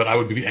penalty, but I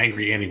would be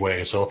angry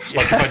anyway. So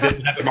like if I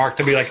didn't have it marked,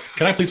 to be like,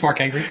 can I please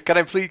mark angry? Can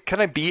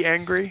I be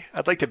angry?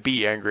 I'd like to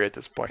be angry at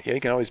this point. Yeah,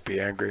 you can always be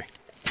angry.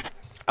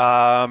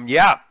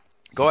 Yeah.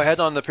 Go ahead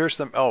on the pierce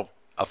them. Oh,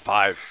 a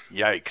 5.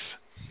 Yikes.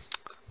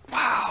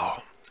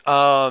 Wow.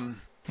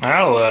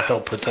 I'll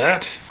help with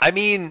that. I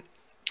mean,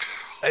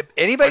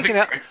 anybody can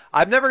help.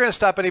 I'm never going to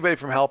stop anybody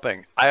from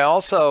helping. I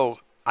want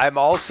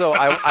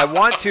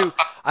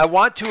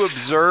to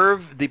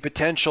observe the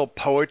potential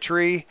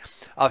poetry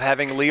of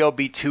having Leo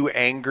be too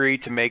angry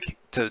to make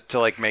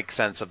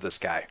sense of this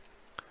guy.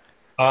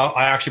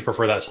 I actually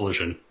prefer that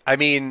solution. I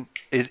mean,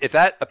 if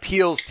that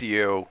appeals to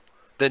you,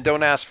 then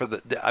don't ask for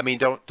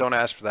don't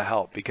ask for the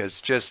help,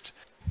 because just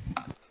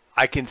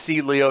I can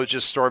see Leo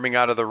just storming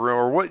out of the room,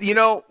 or what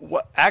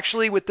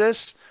actually with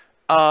this.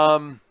 So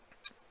I'm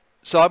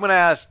going to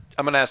ask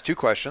 2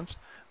 questions.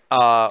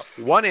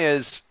 One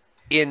is,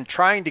 in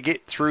trying to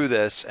get through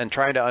this and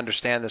trying to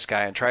understand this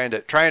guy and trying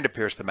to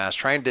pierce the mask,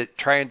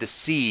 trying to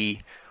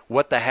see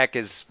what the heck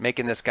is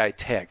making this guy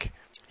tick.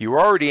 You were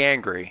already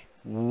angry.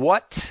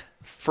 What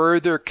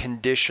further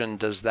condition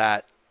does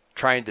that,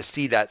 trying to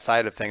see that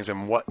side of things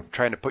and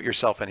trying to put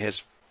yourself in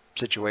his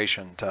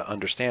situation to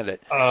understand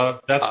it?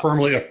 That's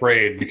firmly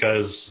afraid,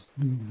 because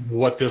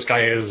what this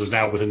guy is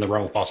now within the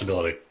realm of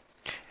possibility.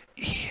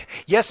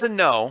 Yes and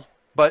no.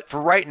 But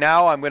for right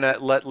now, I'm going to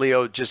let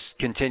Leo just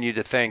continue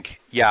to think,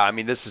 yeah, I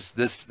mean, this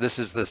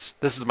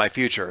is my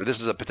future.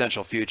 This is a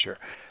potential future.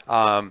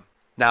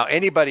 Now,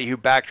 anybody who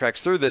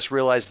backtracks through this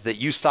realizes that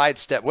you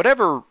sidestep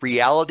whatever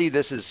reality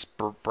this is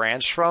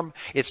branched from.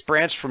 It's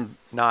branched from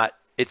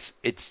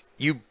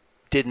you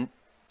didn't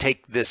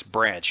take this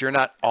branch. You're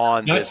not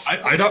on this.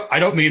 I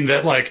don't mean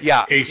that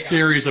a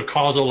series of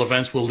causal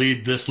events will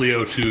lead this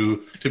Leo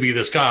to be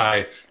this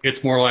guy.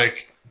 It's more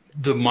like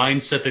the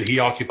mindset that he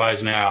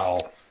occupies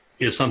now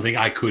is something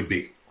I could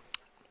be.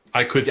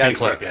 I could think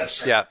like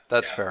this. Yeah,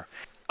 that's fair.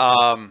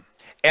 And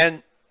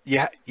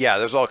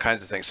there's all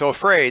kinds of things. So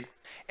afraid.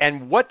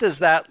 And what does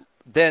that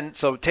then?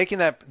 So taking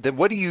that, then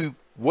what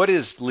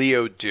does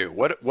Leo do?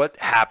 What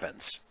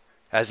happens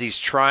as he's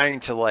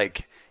trying to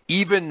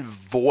even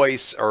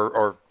voice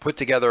or put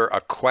together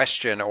a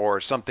question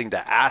or something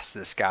to ask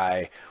this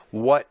guy?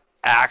 What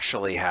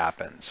actually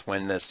happens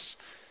when this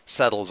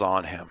settles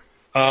on him?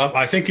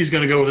 I think he's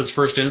going to go with his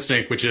first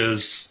instinct, which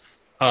is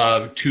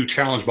to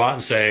challenge Bot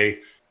and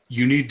say,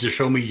 "You need to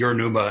show me your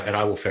Numa, and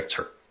I will fix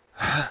her."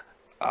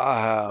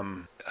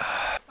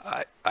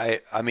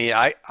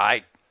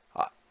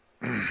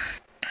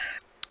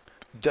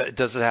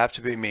 Does it have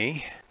to be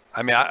me?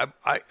 I mean,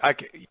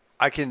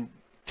 I can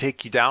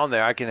take you down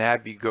there. I can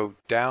have you go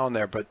down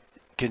there, but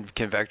can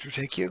Vector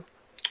take you?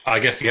 I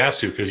guess he has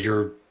to, because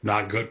you're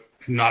not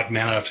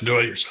man enough to do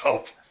it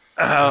yourself.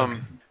 I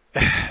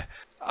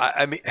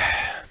mean,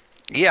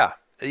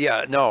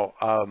 no.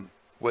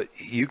 What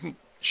you can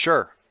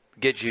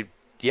get you,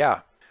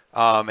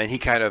 and he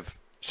kind of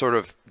sort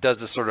of does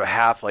this sort of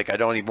half, I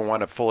don't even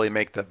want to fully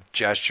make the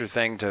gesture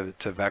thing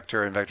to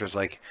Vector, and Vector's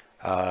like,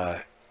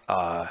 now,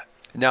 so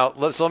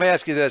let me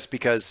ask you this,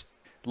 because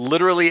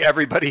literally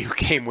everybody who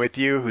came with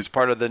you, who's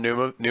part of the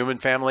Newman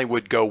family,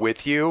 would go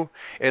with you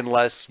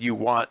unless you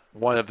want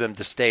one of them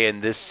to stay in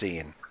this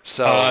scene.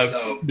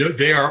 So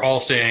they are all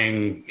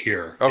staying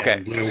here. Okay,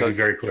 and we'll be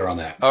very clear on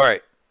that. All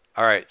right.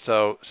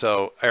 So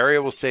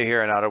Arya will stay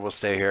here and Otto will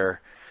stay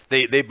here.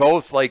 They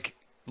both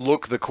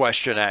look the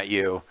question at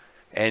you,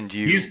 and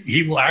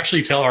he will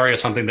actually tell Arya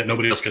something that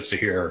nobody else gets to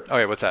hear.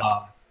 Okay, what's that?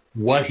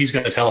 What he's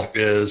going to tell her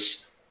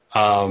is,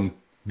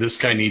 this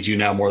guy needs you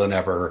now more than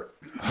ever.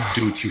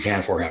 Do what you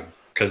can for him,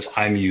 because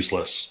I'm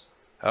useless.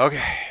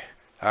 Okay.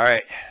 All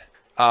right.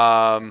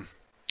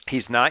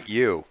 He's not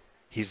you.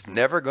 He's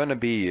never going to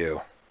be you.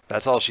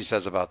 That's all she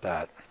says about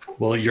that.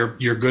 Well,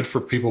 you're good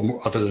for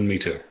people other than me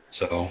too.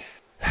 So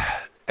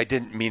I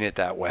didn't mean it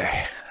that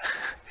way.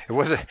 It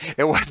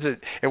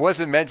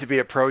wasn't meant to be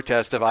a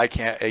protest of I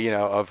can't,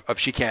 of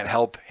she can't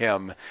help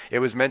him. It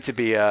was meant to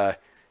be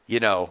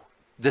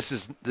this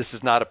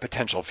is not a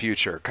potential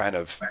future kind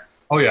of.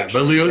 Oh yeah,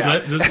 but Leo,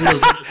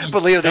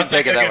 but Leo didn't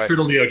take it that way. True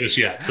to Leo just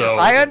yet. So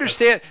I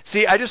understand.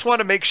 See, I just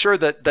want to make sure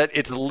that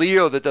it's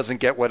Leo that doesn't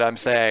get what I'm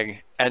saying,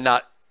 and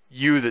not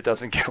you that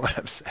doesn't get what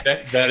I'm saying.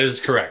 That is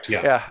correct.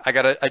 Yeah. Yeah,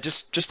 I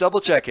just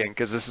double checking,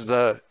 because this is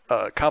a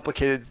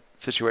complicated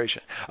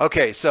situation.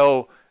 Okay,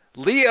 so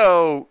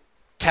Leo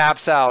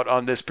taps out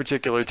on this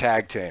particular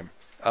tag team.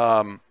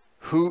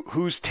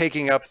 Who's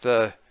taking up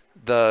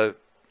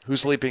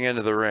who's leaping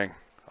into the ring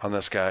on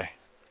this guy?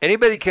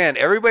 Anybody can.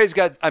 Everybody's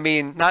got, I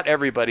mean, not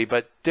everybody,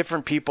 but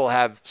different people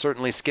have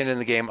certainly skin in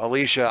the game.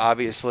 Alicia,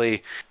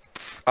 obviously,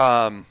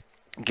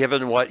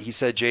 given what he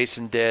said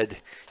Jason did,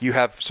 you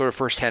have sort of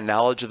firsthand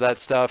knowledge of that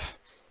stuff.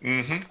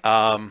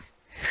 Mm-hmm.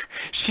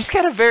 She's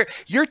got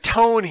your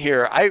tone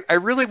here. I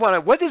really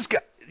want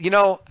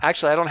to,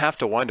 actually, I don't have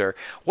to wonder.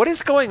 What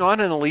is going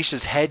on in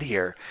Alicia's head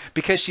here?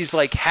 Because she's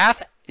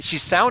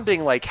she's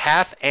sounding like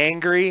half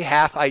angry,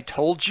 half I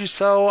told you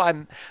so.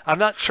 I'm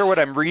not sure what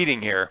I'm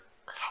reading here.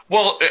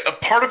 Well,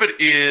 part of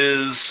it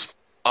is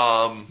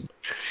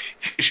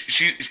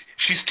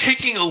she's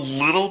taking a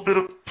little bit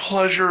of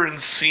pleasure in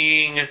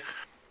seeing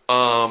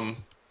sort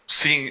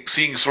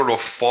of a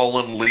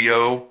fallen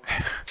Leo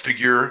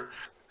figure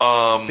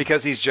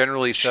Because he's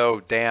generally so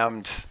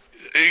damned.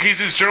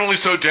 He's generally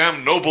so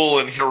damn noble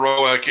and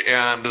heroic,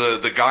 and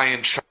the guy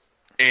in charge,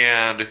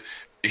 and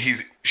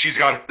she's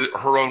got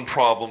her own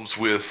problems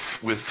with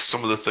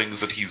some of the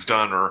things that he's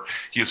done, or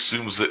she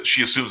assumes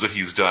that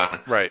he's done.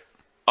 Right.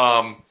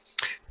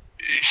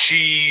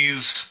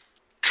 She's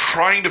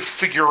trying to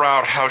figure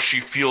out how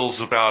she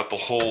feels about the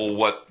whole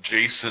what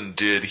Jason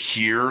did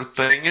here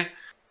thing.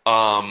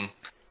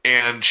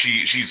 And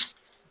she's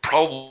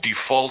probably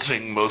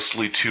defaulting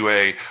mostly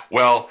to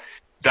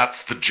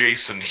that's the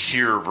Jason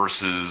here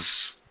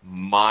versus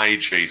my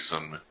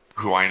Jason,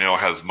 who I know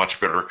has much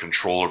better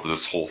control over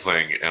this whole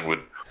thing and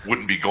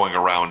wouldn't be going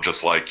around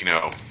just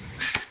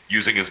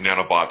using his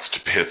nanobots to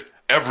pit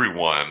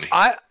everyone.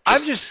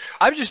 I'm just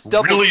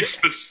double really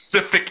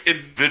specific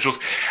individuals,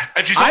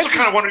 and she's also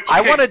kind of wondering. Okay,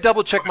 I want to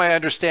double check my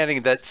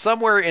understanding that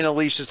somewhere in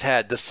Alicia's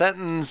head, the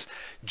sentence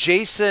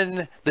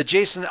the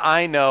Jason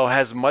I know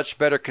has much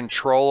better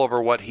control over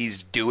what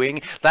he's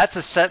doing. That's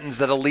a sentence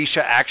that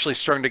Alicia actually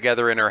strung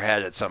together in her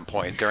head at some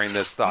point during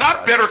this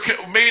thought.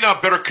 Maybe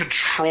not better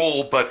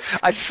control, but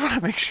I just want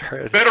to make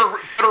sure. Better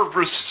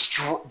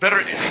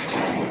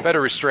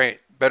restraint.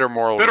 Better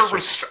moral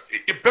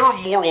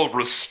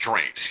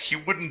restraint. He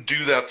wouldn't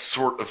do that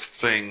sort of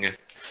thing.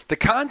 The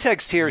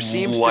context here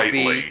seems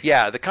lightly.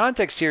 The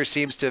context here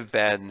seems to have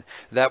been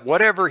that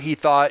whatever he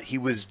thought he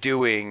was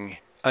doing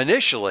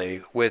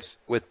initially with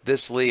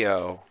this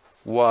Leo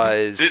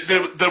was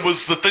that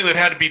was the thing that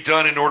had to be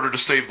done in order to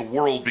save the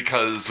world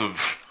because of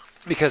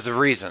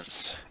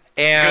reasons.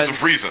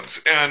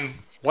 And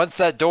once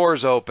that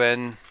door's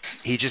open,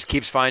 he just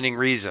keeps finding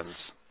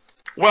reasons.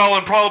 Well,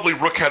 and probably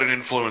Rook had an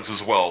influence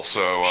as well,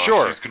 so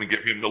sure. She's going to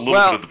give him a little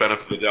bit of the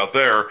benefit of the doubt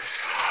there.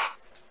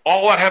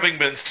 All that having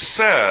been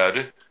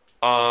said,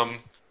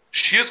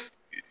 she's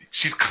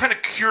kind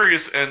of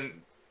curious and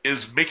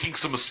is making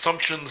some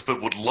assumptions,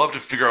 but would love to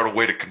figure out a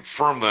way to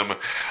confirm them,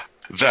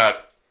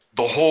 that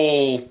the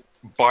whole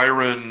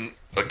Byron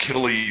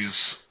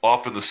Achilles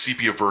off in the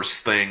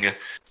Sepia-verse thing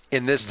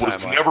in this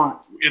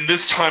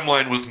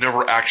timeline was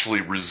never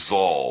actually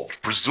resolved.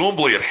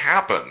 Presumably it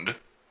happened.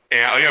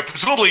 And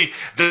presumably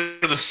they're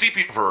in the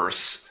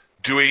Sepia-verse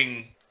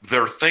doing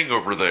their thing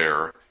over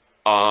there,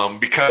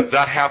 because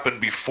that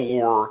happened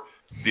before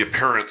the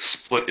apparent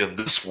split in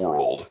this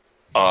world.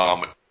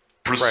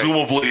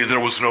 Presumably there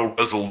was no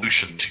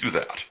resolution to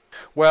that.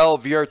 Well,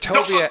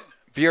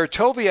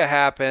 Viertovia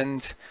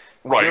happened.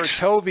 Right.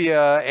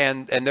 Viertovia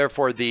and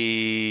therefore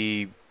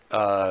the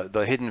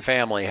Hidden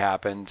Family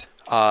happened.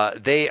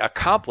 They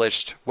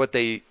accomplished what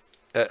they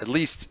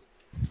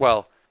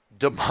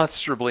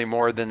demonstrably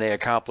more than they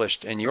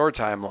accomplished in your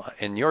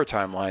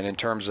timeline in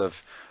terms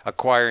of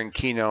acquiring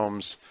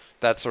keynomes,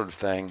 that sort of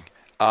thing.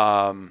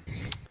 It's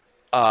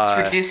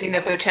reducing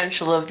the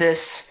potential of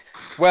this.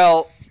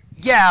 Well,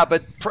 yeah,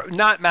 but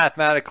not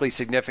mathematically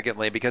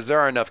significantly, because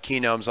there are enough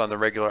keynomes on the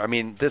regular. I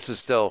mean, this is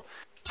still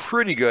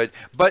pretty good,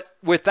 but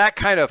with that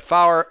kind of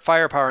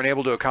firepower and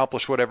able to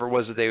accomplish whatever it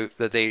was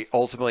that they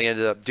ultimately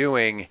ended up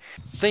doing,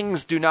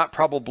 things did not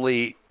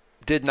probably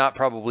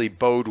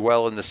bode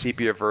well in the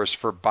Sepia-verse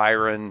for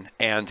Byron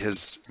and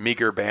his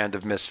meager band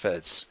of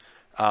misfits,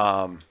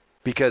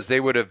 because they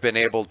would have been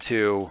able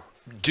to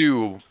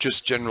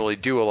generally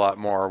do a lot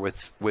more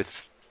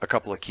with a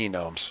couple of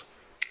keynomes.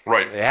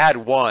 Right. They had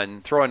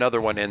one, throw another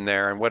one in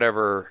there, and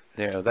whatever,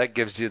 that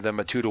gives them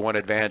a 2-to-1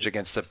 advantage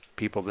against the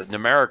people that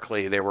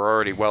numerically they were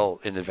already well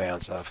in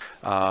advance of.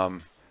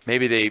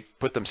 Maybe they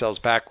put themselves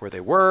back where they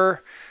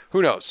were.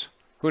 Who knows?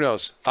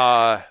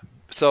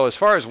 So as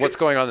far as what's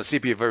going on in the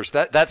Sepia-verse,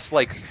 that's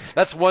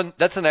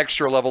an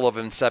extra level of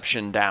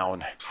Inception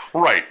down.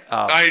 Right.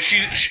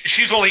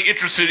 She's only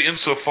interested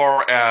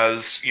insofar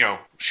as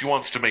she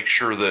wants to make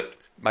sure that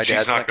my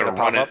dad's not going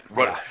to pop up.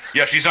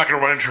 Yeah, she's not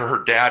going to run into her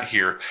dad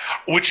here,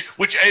 which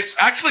is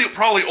actually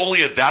probably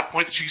only at that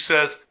point that she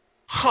says,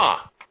 "Huh,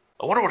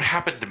 I wonder what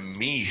happened to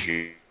me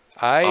here."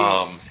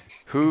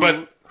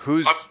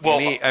 Who's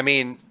me? I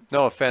mean,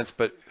 no offense,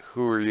 but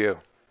who are you?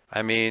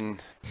 I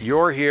mean,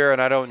 you're here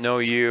and I don't know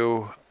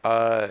you.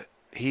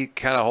 He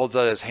kind of holds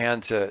out his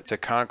hand to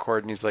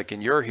Concord and he's like,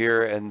 and you're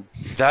here, and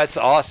that's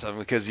awesome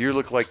because you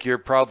look like you're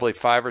probably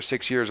 5 or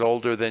 6 years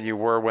older than you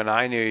were when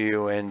I knew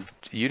you, and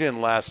you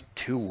didn't last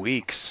 2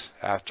 weeks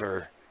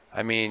after.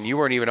 I mean, you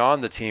weren't even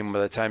on the team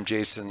by the time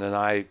Jason and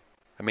I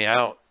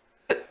don't.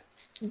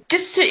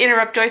 Just to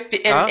interrupt, Joyce,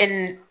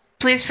 and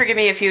please forgive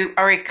me if you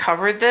already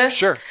covered this.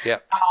 Sure, yeah.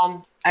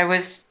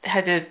 I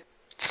had to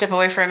step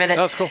away for a minute.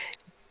 No, it's cool.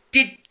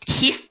 Did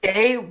he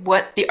say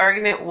what the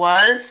argument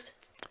was?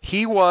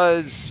 He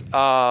was he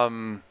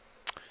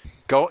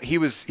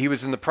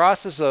was in the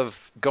process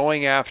of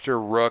going after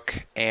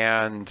Rook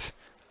and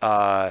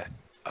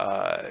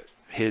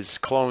his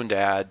clone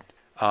dad.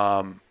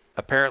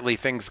 Apparently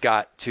things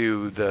got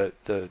to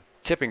the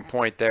tipping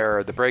point there,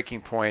 or the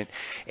breaking point,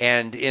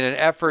 and in an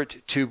effort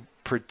to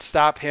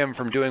stop him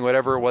from doing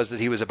whatever it was that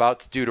he was about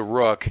to do to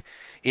Rook,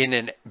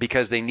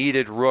 because they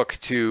needed Rook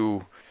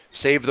to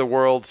save the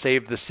world,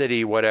 save the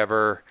city,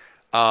 whatever.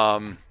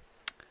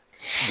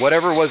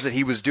 whatever it was that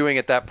he was doing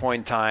at that point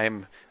in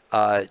time,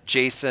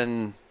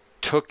 Jason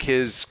took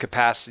his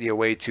capacity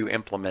away to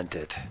implement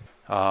it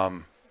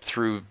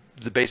through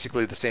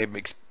basically the same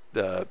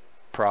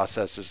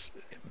processes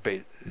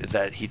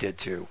that he did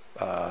to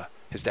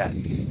his dad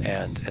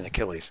and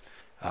Achilles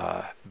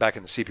back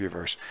in the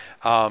CP-verse.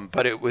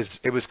 But it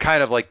was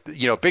kind of like,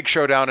 you know, big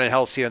showdown in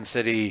Halcyon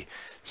City.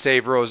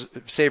 Save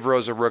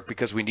Rosa Rook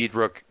because we need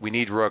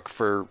Rook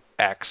for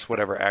X,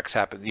 whatever X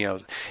happened, you know.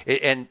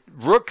 And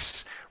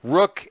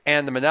Rook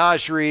and the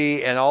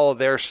Menagerie and all of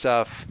their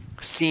stuff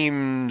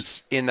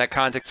seems, in that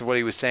context of what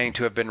he was saying,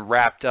 to have been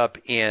wrapped up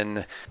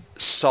in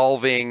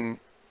solving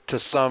to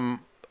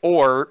some,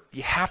 or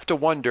you have to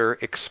wonder,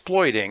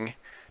 exploiting,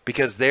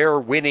 because they're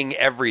winning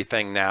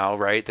everything now,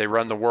 right? They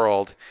run the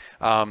world,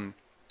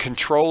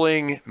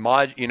 controlling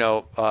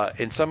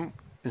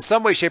in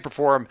some way, shape, or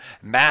form,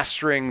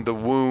 mastering the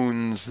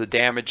wounds, the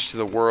damage to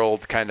the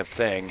world kind of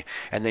thing.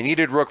 And they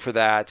needed Rook for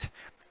that.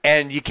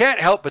 And you can't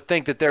help but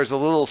think that there's a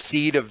little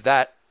seed of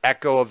that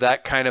echo of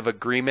that kind of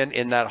agreement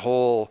in that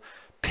whole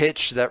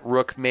pitch that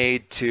Rook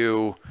made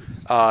to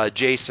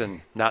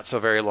Jason not so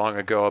very long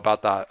ago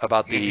about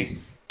the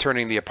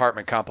turning the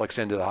apartment complex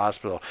into the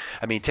hospital.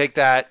 I mean, take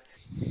that,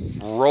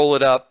 roll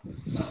it up,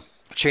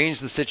 change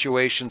the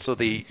situation so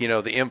the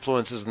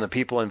influences and the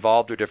people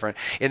involved are different.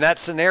 In that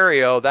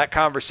scenario, that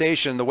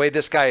conversation, the way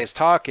this guy is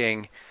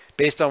talking,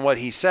 based on what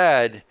he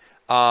said,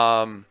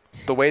 the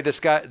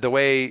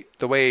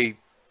way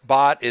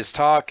Bot is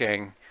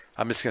talking,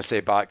 I'm just going to say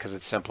Bot because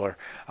it's simpler.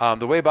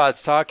 The way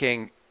Bot's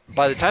talking,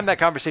 by the time that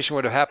conversation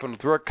would have happened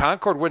with Rook,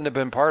 Concord wouldn't have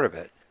been part of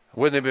it.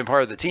 Wouldn't have been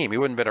part of the team. He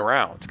wouldn't have been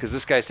around because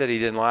this guy said he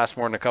didn't last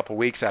more than a couple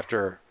weeks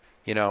after,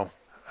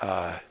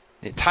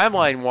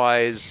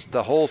 timeline-wise,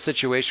 the whole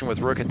situation with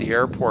Rook at the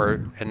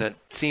airport, and it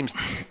seems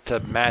to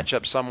match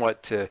up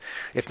somewhat to,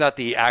 if not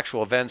the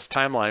actual events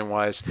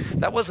timeline-wise,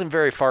 that wasn't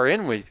very far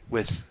in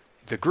with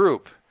the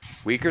group.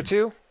 Week or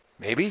two,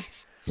 maybe.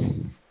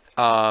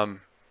 And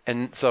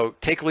so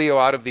take Leo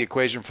out of the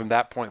equation from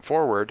that point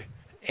forward,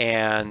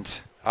 and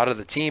out of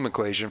the team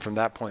equation from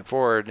that point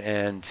forward,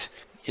 and,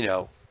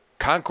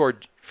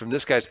 Concord, from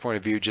this guy's point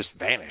of view, just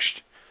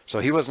vanished. So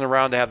he wasn't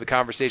around to have the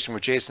conversation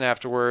with Jason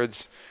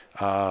afterwards.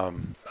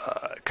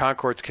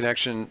 Concord's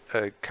connection,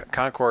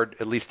 Concord,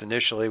 at least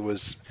initially,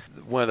 was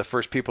one of the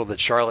first people that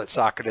Charlotte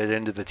socketed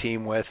into the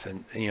team with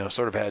and,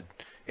 sort of had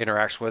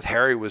interaction with.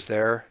 Harry was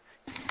there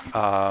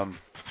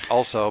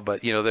also,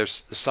 but,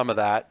 there's some of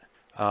that.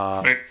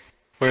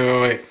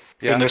 Wait.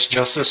 Yeah. In this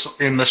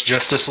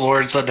Justice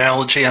Lord's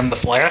analogy, I'm the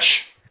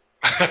Flash?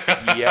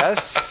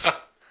 Yes.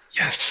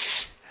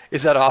 Yes.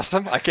 Is that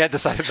awesome? I can't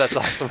decide if that's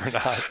awesome or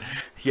not.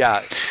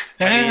 Yeah.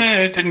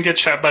 It didn't get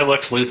shot by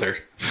Lex Luthor.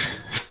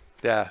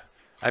 Yeah.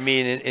 I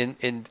mean,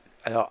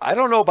 I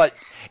don't know, but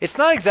it's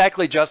not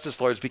exactly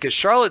Justice Lords because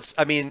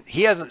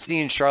he hasn't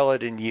seen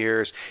Charlotte in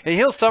years. And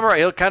he'll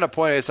kind of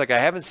point out, it's like, I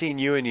haven't seen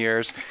you in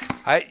years.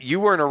 You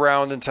weren't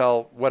around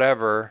until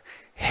whatever.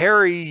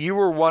 Harry, you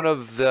were one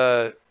of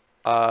the,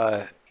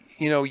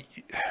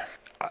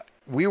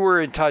 we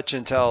were in touch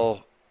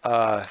until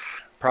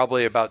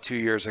probably about 2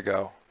 years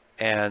ago.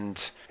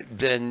 And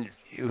then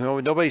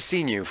nobody's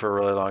seen you for a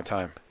really long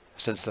time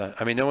since then.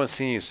 I mean, no one's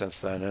seen you since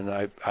then.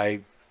 And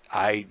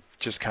I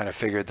just kind of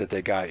figured that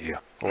they got you,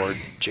 or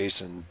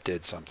Jason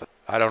did something.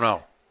 I don't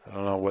know. I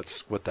don't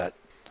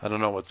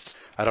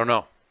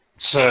know.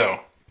 So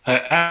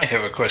I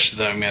have a question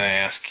that I'm going to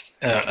ask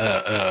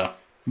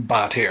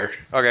Bot here.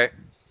 Okay.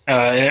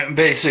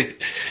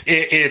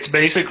 It's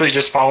basically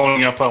just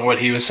following up on what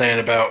he was saying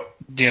about,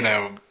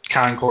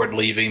 Concord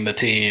leaving the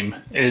team.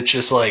 It's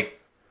just like,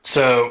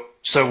 so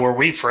were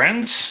we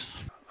friends?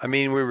 I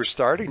mean, we were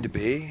starting to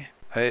be.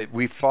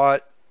 We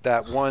fought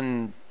that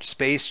one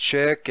space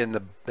chick and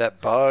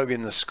that bug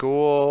in the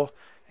school,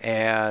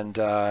 and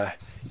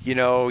you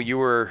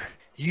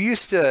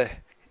used to,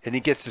 and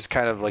he gets this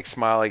kind of like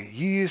smile, like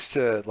you used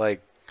to,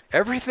 like,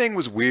 everything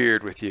was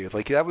weird with you,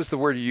 like that was the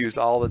word you used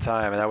all the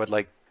time, and I would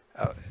like,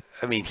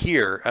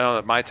 here, I don't know,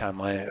 at my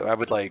timeline, I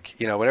would like,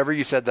 whenever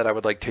you said that, I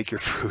would like take your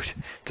food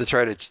to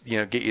try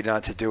to, get you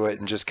not to do it,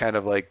 and just kind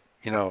of like,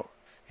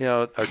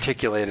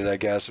 articulate it, I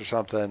guess, or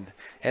something.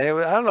 And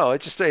I don't know,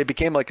 it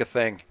became like a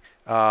thing.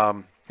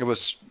 It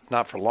was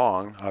not for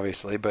long,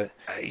 obviously, but,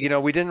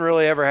 we didn't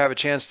really ever have a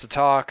chance to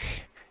talk.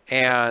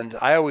 And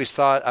I always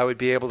thought I would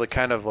be able to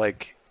kind of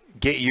like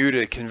get you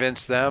to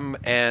convince them.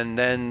 And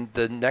then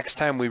the next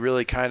time we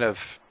really kind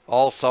of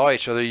all saw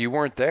each other, you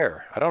weren't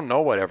there. I don't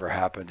know whatever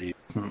happened to you.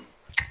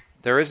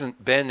 There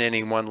hasn't been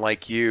anyone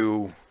like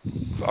you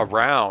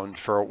around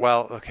for,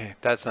 well, okay,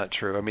 that's not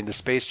true. I mean, the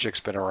space chick's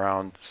been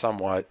around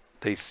somewhat.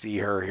 They see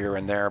her here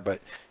and there, but,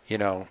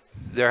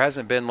 there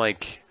hasn't been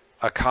like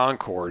a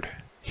Concord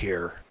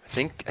here. I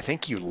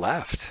think you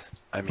left.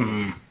 I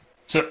mean,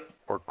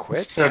 or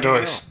quit. So,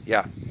 Doyce.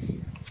 Yeah.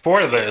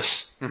 For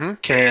this,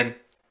 can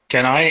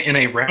I, in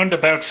a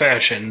roundabout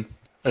fashion,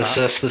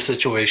 assess the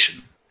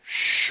situation?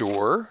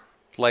 Sure.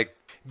 Like,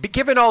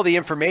 given all the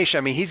information,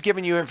 I mean, he's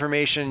given you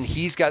information.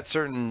 He's got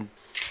certain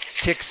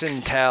ticks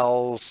and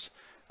tells.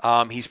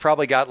 He's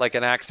probably got like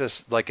an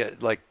access,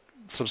 like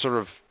some sort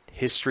of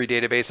history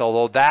database,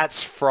 although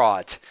that's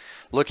fraught.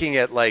 Looking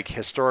at like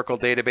historical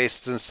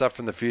databases and stuff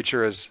from the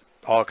future is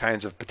all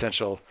kinds of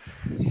potential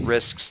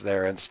risks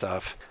there and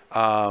stuff.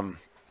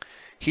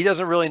 He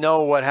doesn't really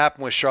know what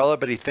happened with Charlotte,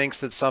 but he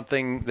thinks that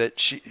something that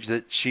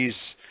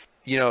she's,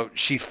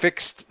 she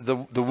fixed the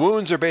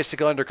wounds are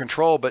basically under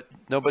control, but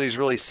nobody's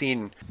really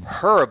seen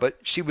her. But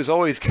she was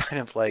always kind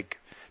of like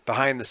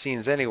behind the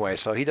scenes anyway,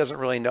 so he doesn't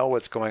really know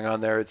what's going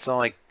on there. It's not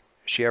like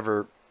she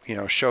ever,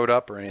 showed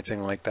up or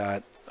anything like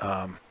that.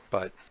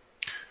 But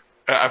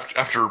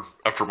after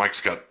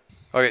Mike's got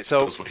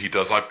does what he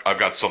does, I've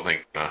got something.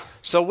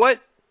 So what?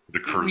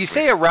 You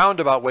say a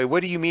roundabout way.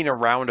 What do you mean a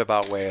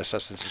roundabout way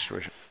assess the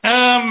situation?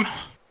 No,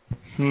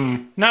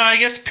 I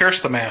guess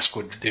Pierce the Mask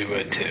would do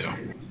it too.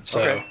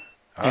 So, okay.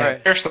 All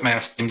right. Pierce the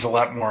Mask seems a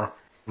lot more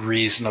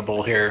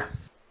reasonable here.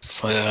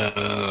 So,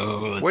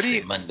 let's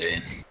see,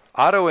 Monday.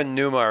 Otto and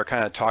Numa are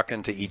kind of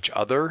talking to each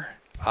other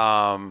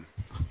a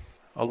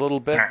little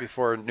bit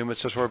before Numa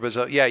says forward.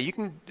 But you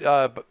can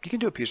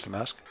do a Pierce the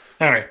Mask.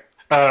 All right.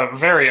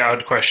 Very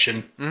odd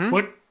question. Mm-hmm.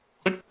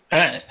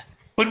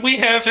 Would we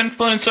have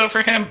influence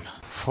over him?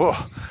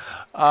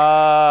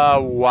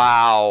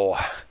 Wow.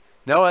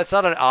 No, that's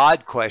not an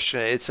odd question.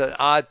 It's an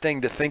odd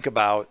thing to think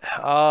about.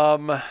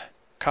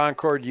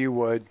 Concord, you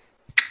would.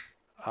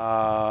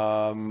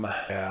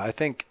 I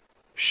think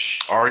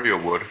Arya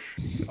would.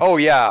 Oh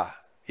yeah,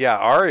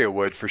 Arya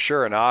would for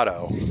sure, and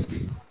Otto,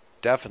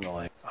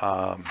 definitely.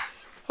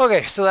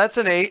 Okay, so that's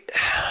an 8.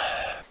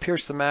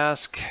 Pierce the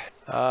Mask.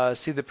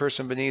 See the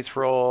person beneath.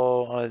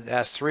 Roll.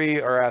 Ask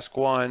 3 or ask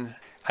 1.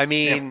 I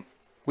mean,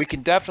 we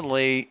can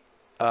definitely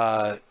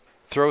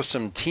throw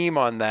some team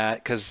on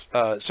that because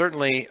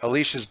certainly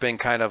Alicia's been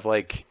kind of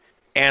like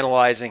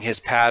analyzing his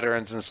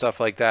patterns and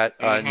stuff like that.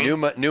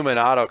 Numa and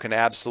Otto can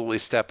absolutely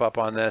step up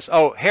on this.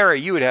 Oh,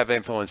 Harry, you would have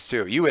influence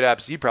too. You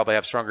probably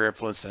have stronger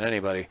influence than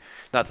anybody.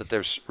 Not that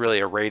there's really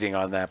a rating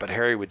on that, but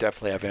Harry would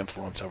definitely have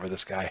influence over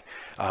this guy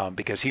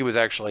because he was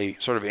actually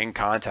sort of in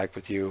contact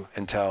with you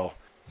until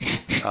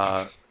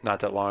not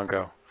that long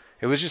ago.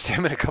 It was just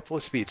him and a couple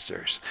of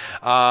speedsters.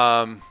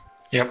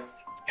 Yep.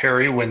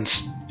 Harry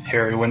wins.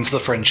 Harry wins the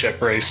friendship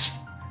race.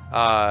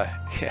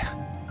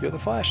 You're the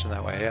Flash in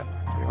that way, yeah,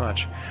 pretty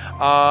much.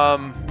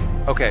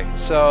 Okay,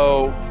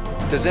 so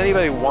does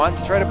anybody want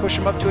to try to push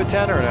him up to a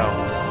 10 or no?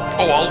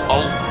 Oh,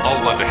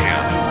 I'll lend a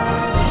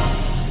hand.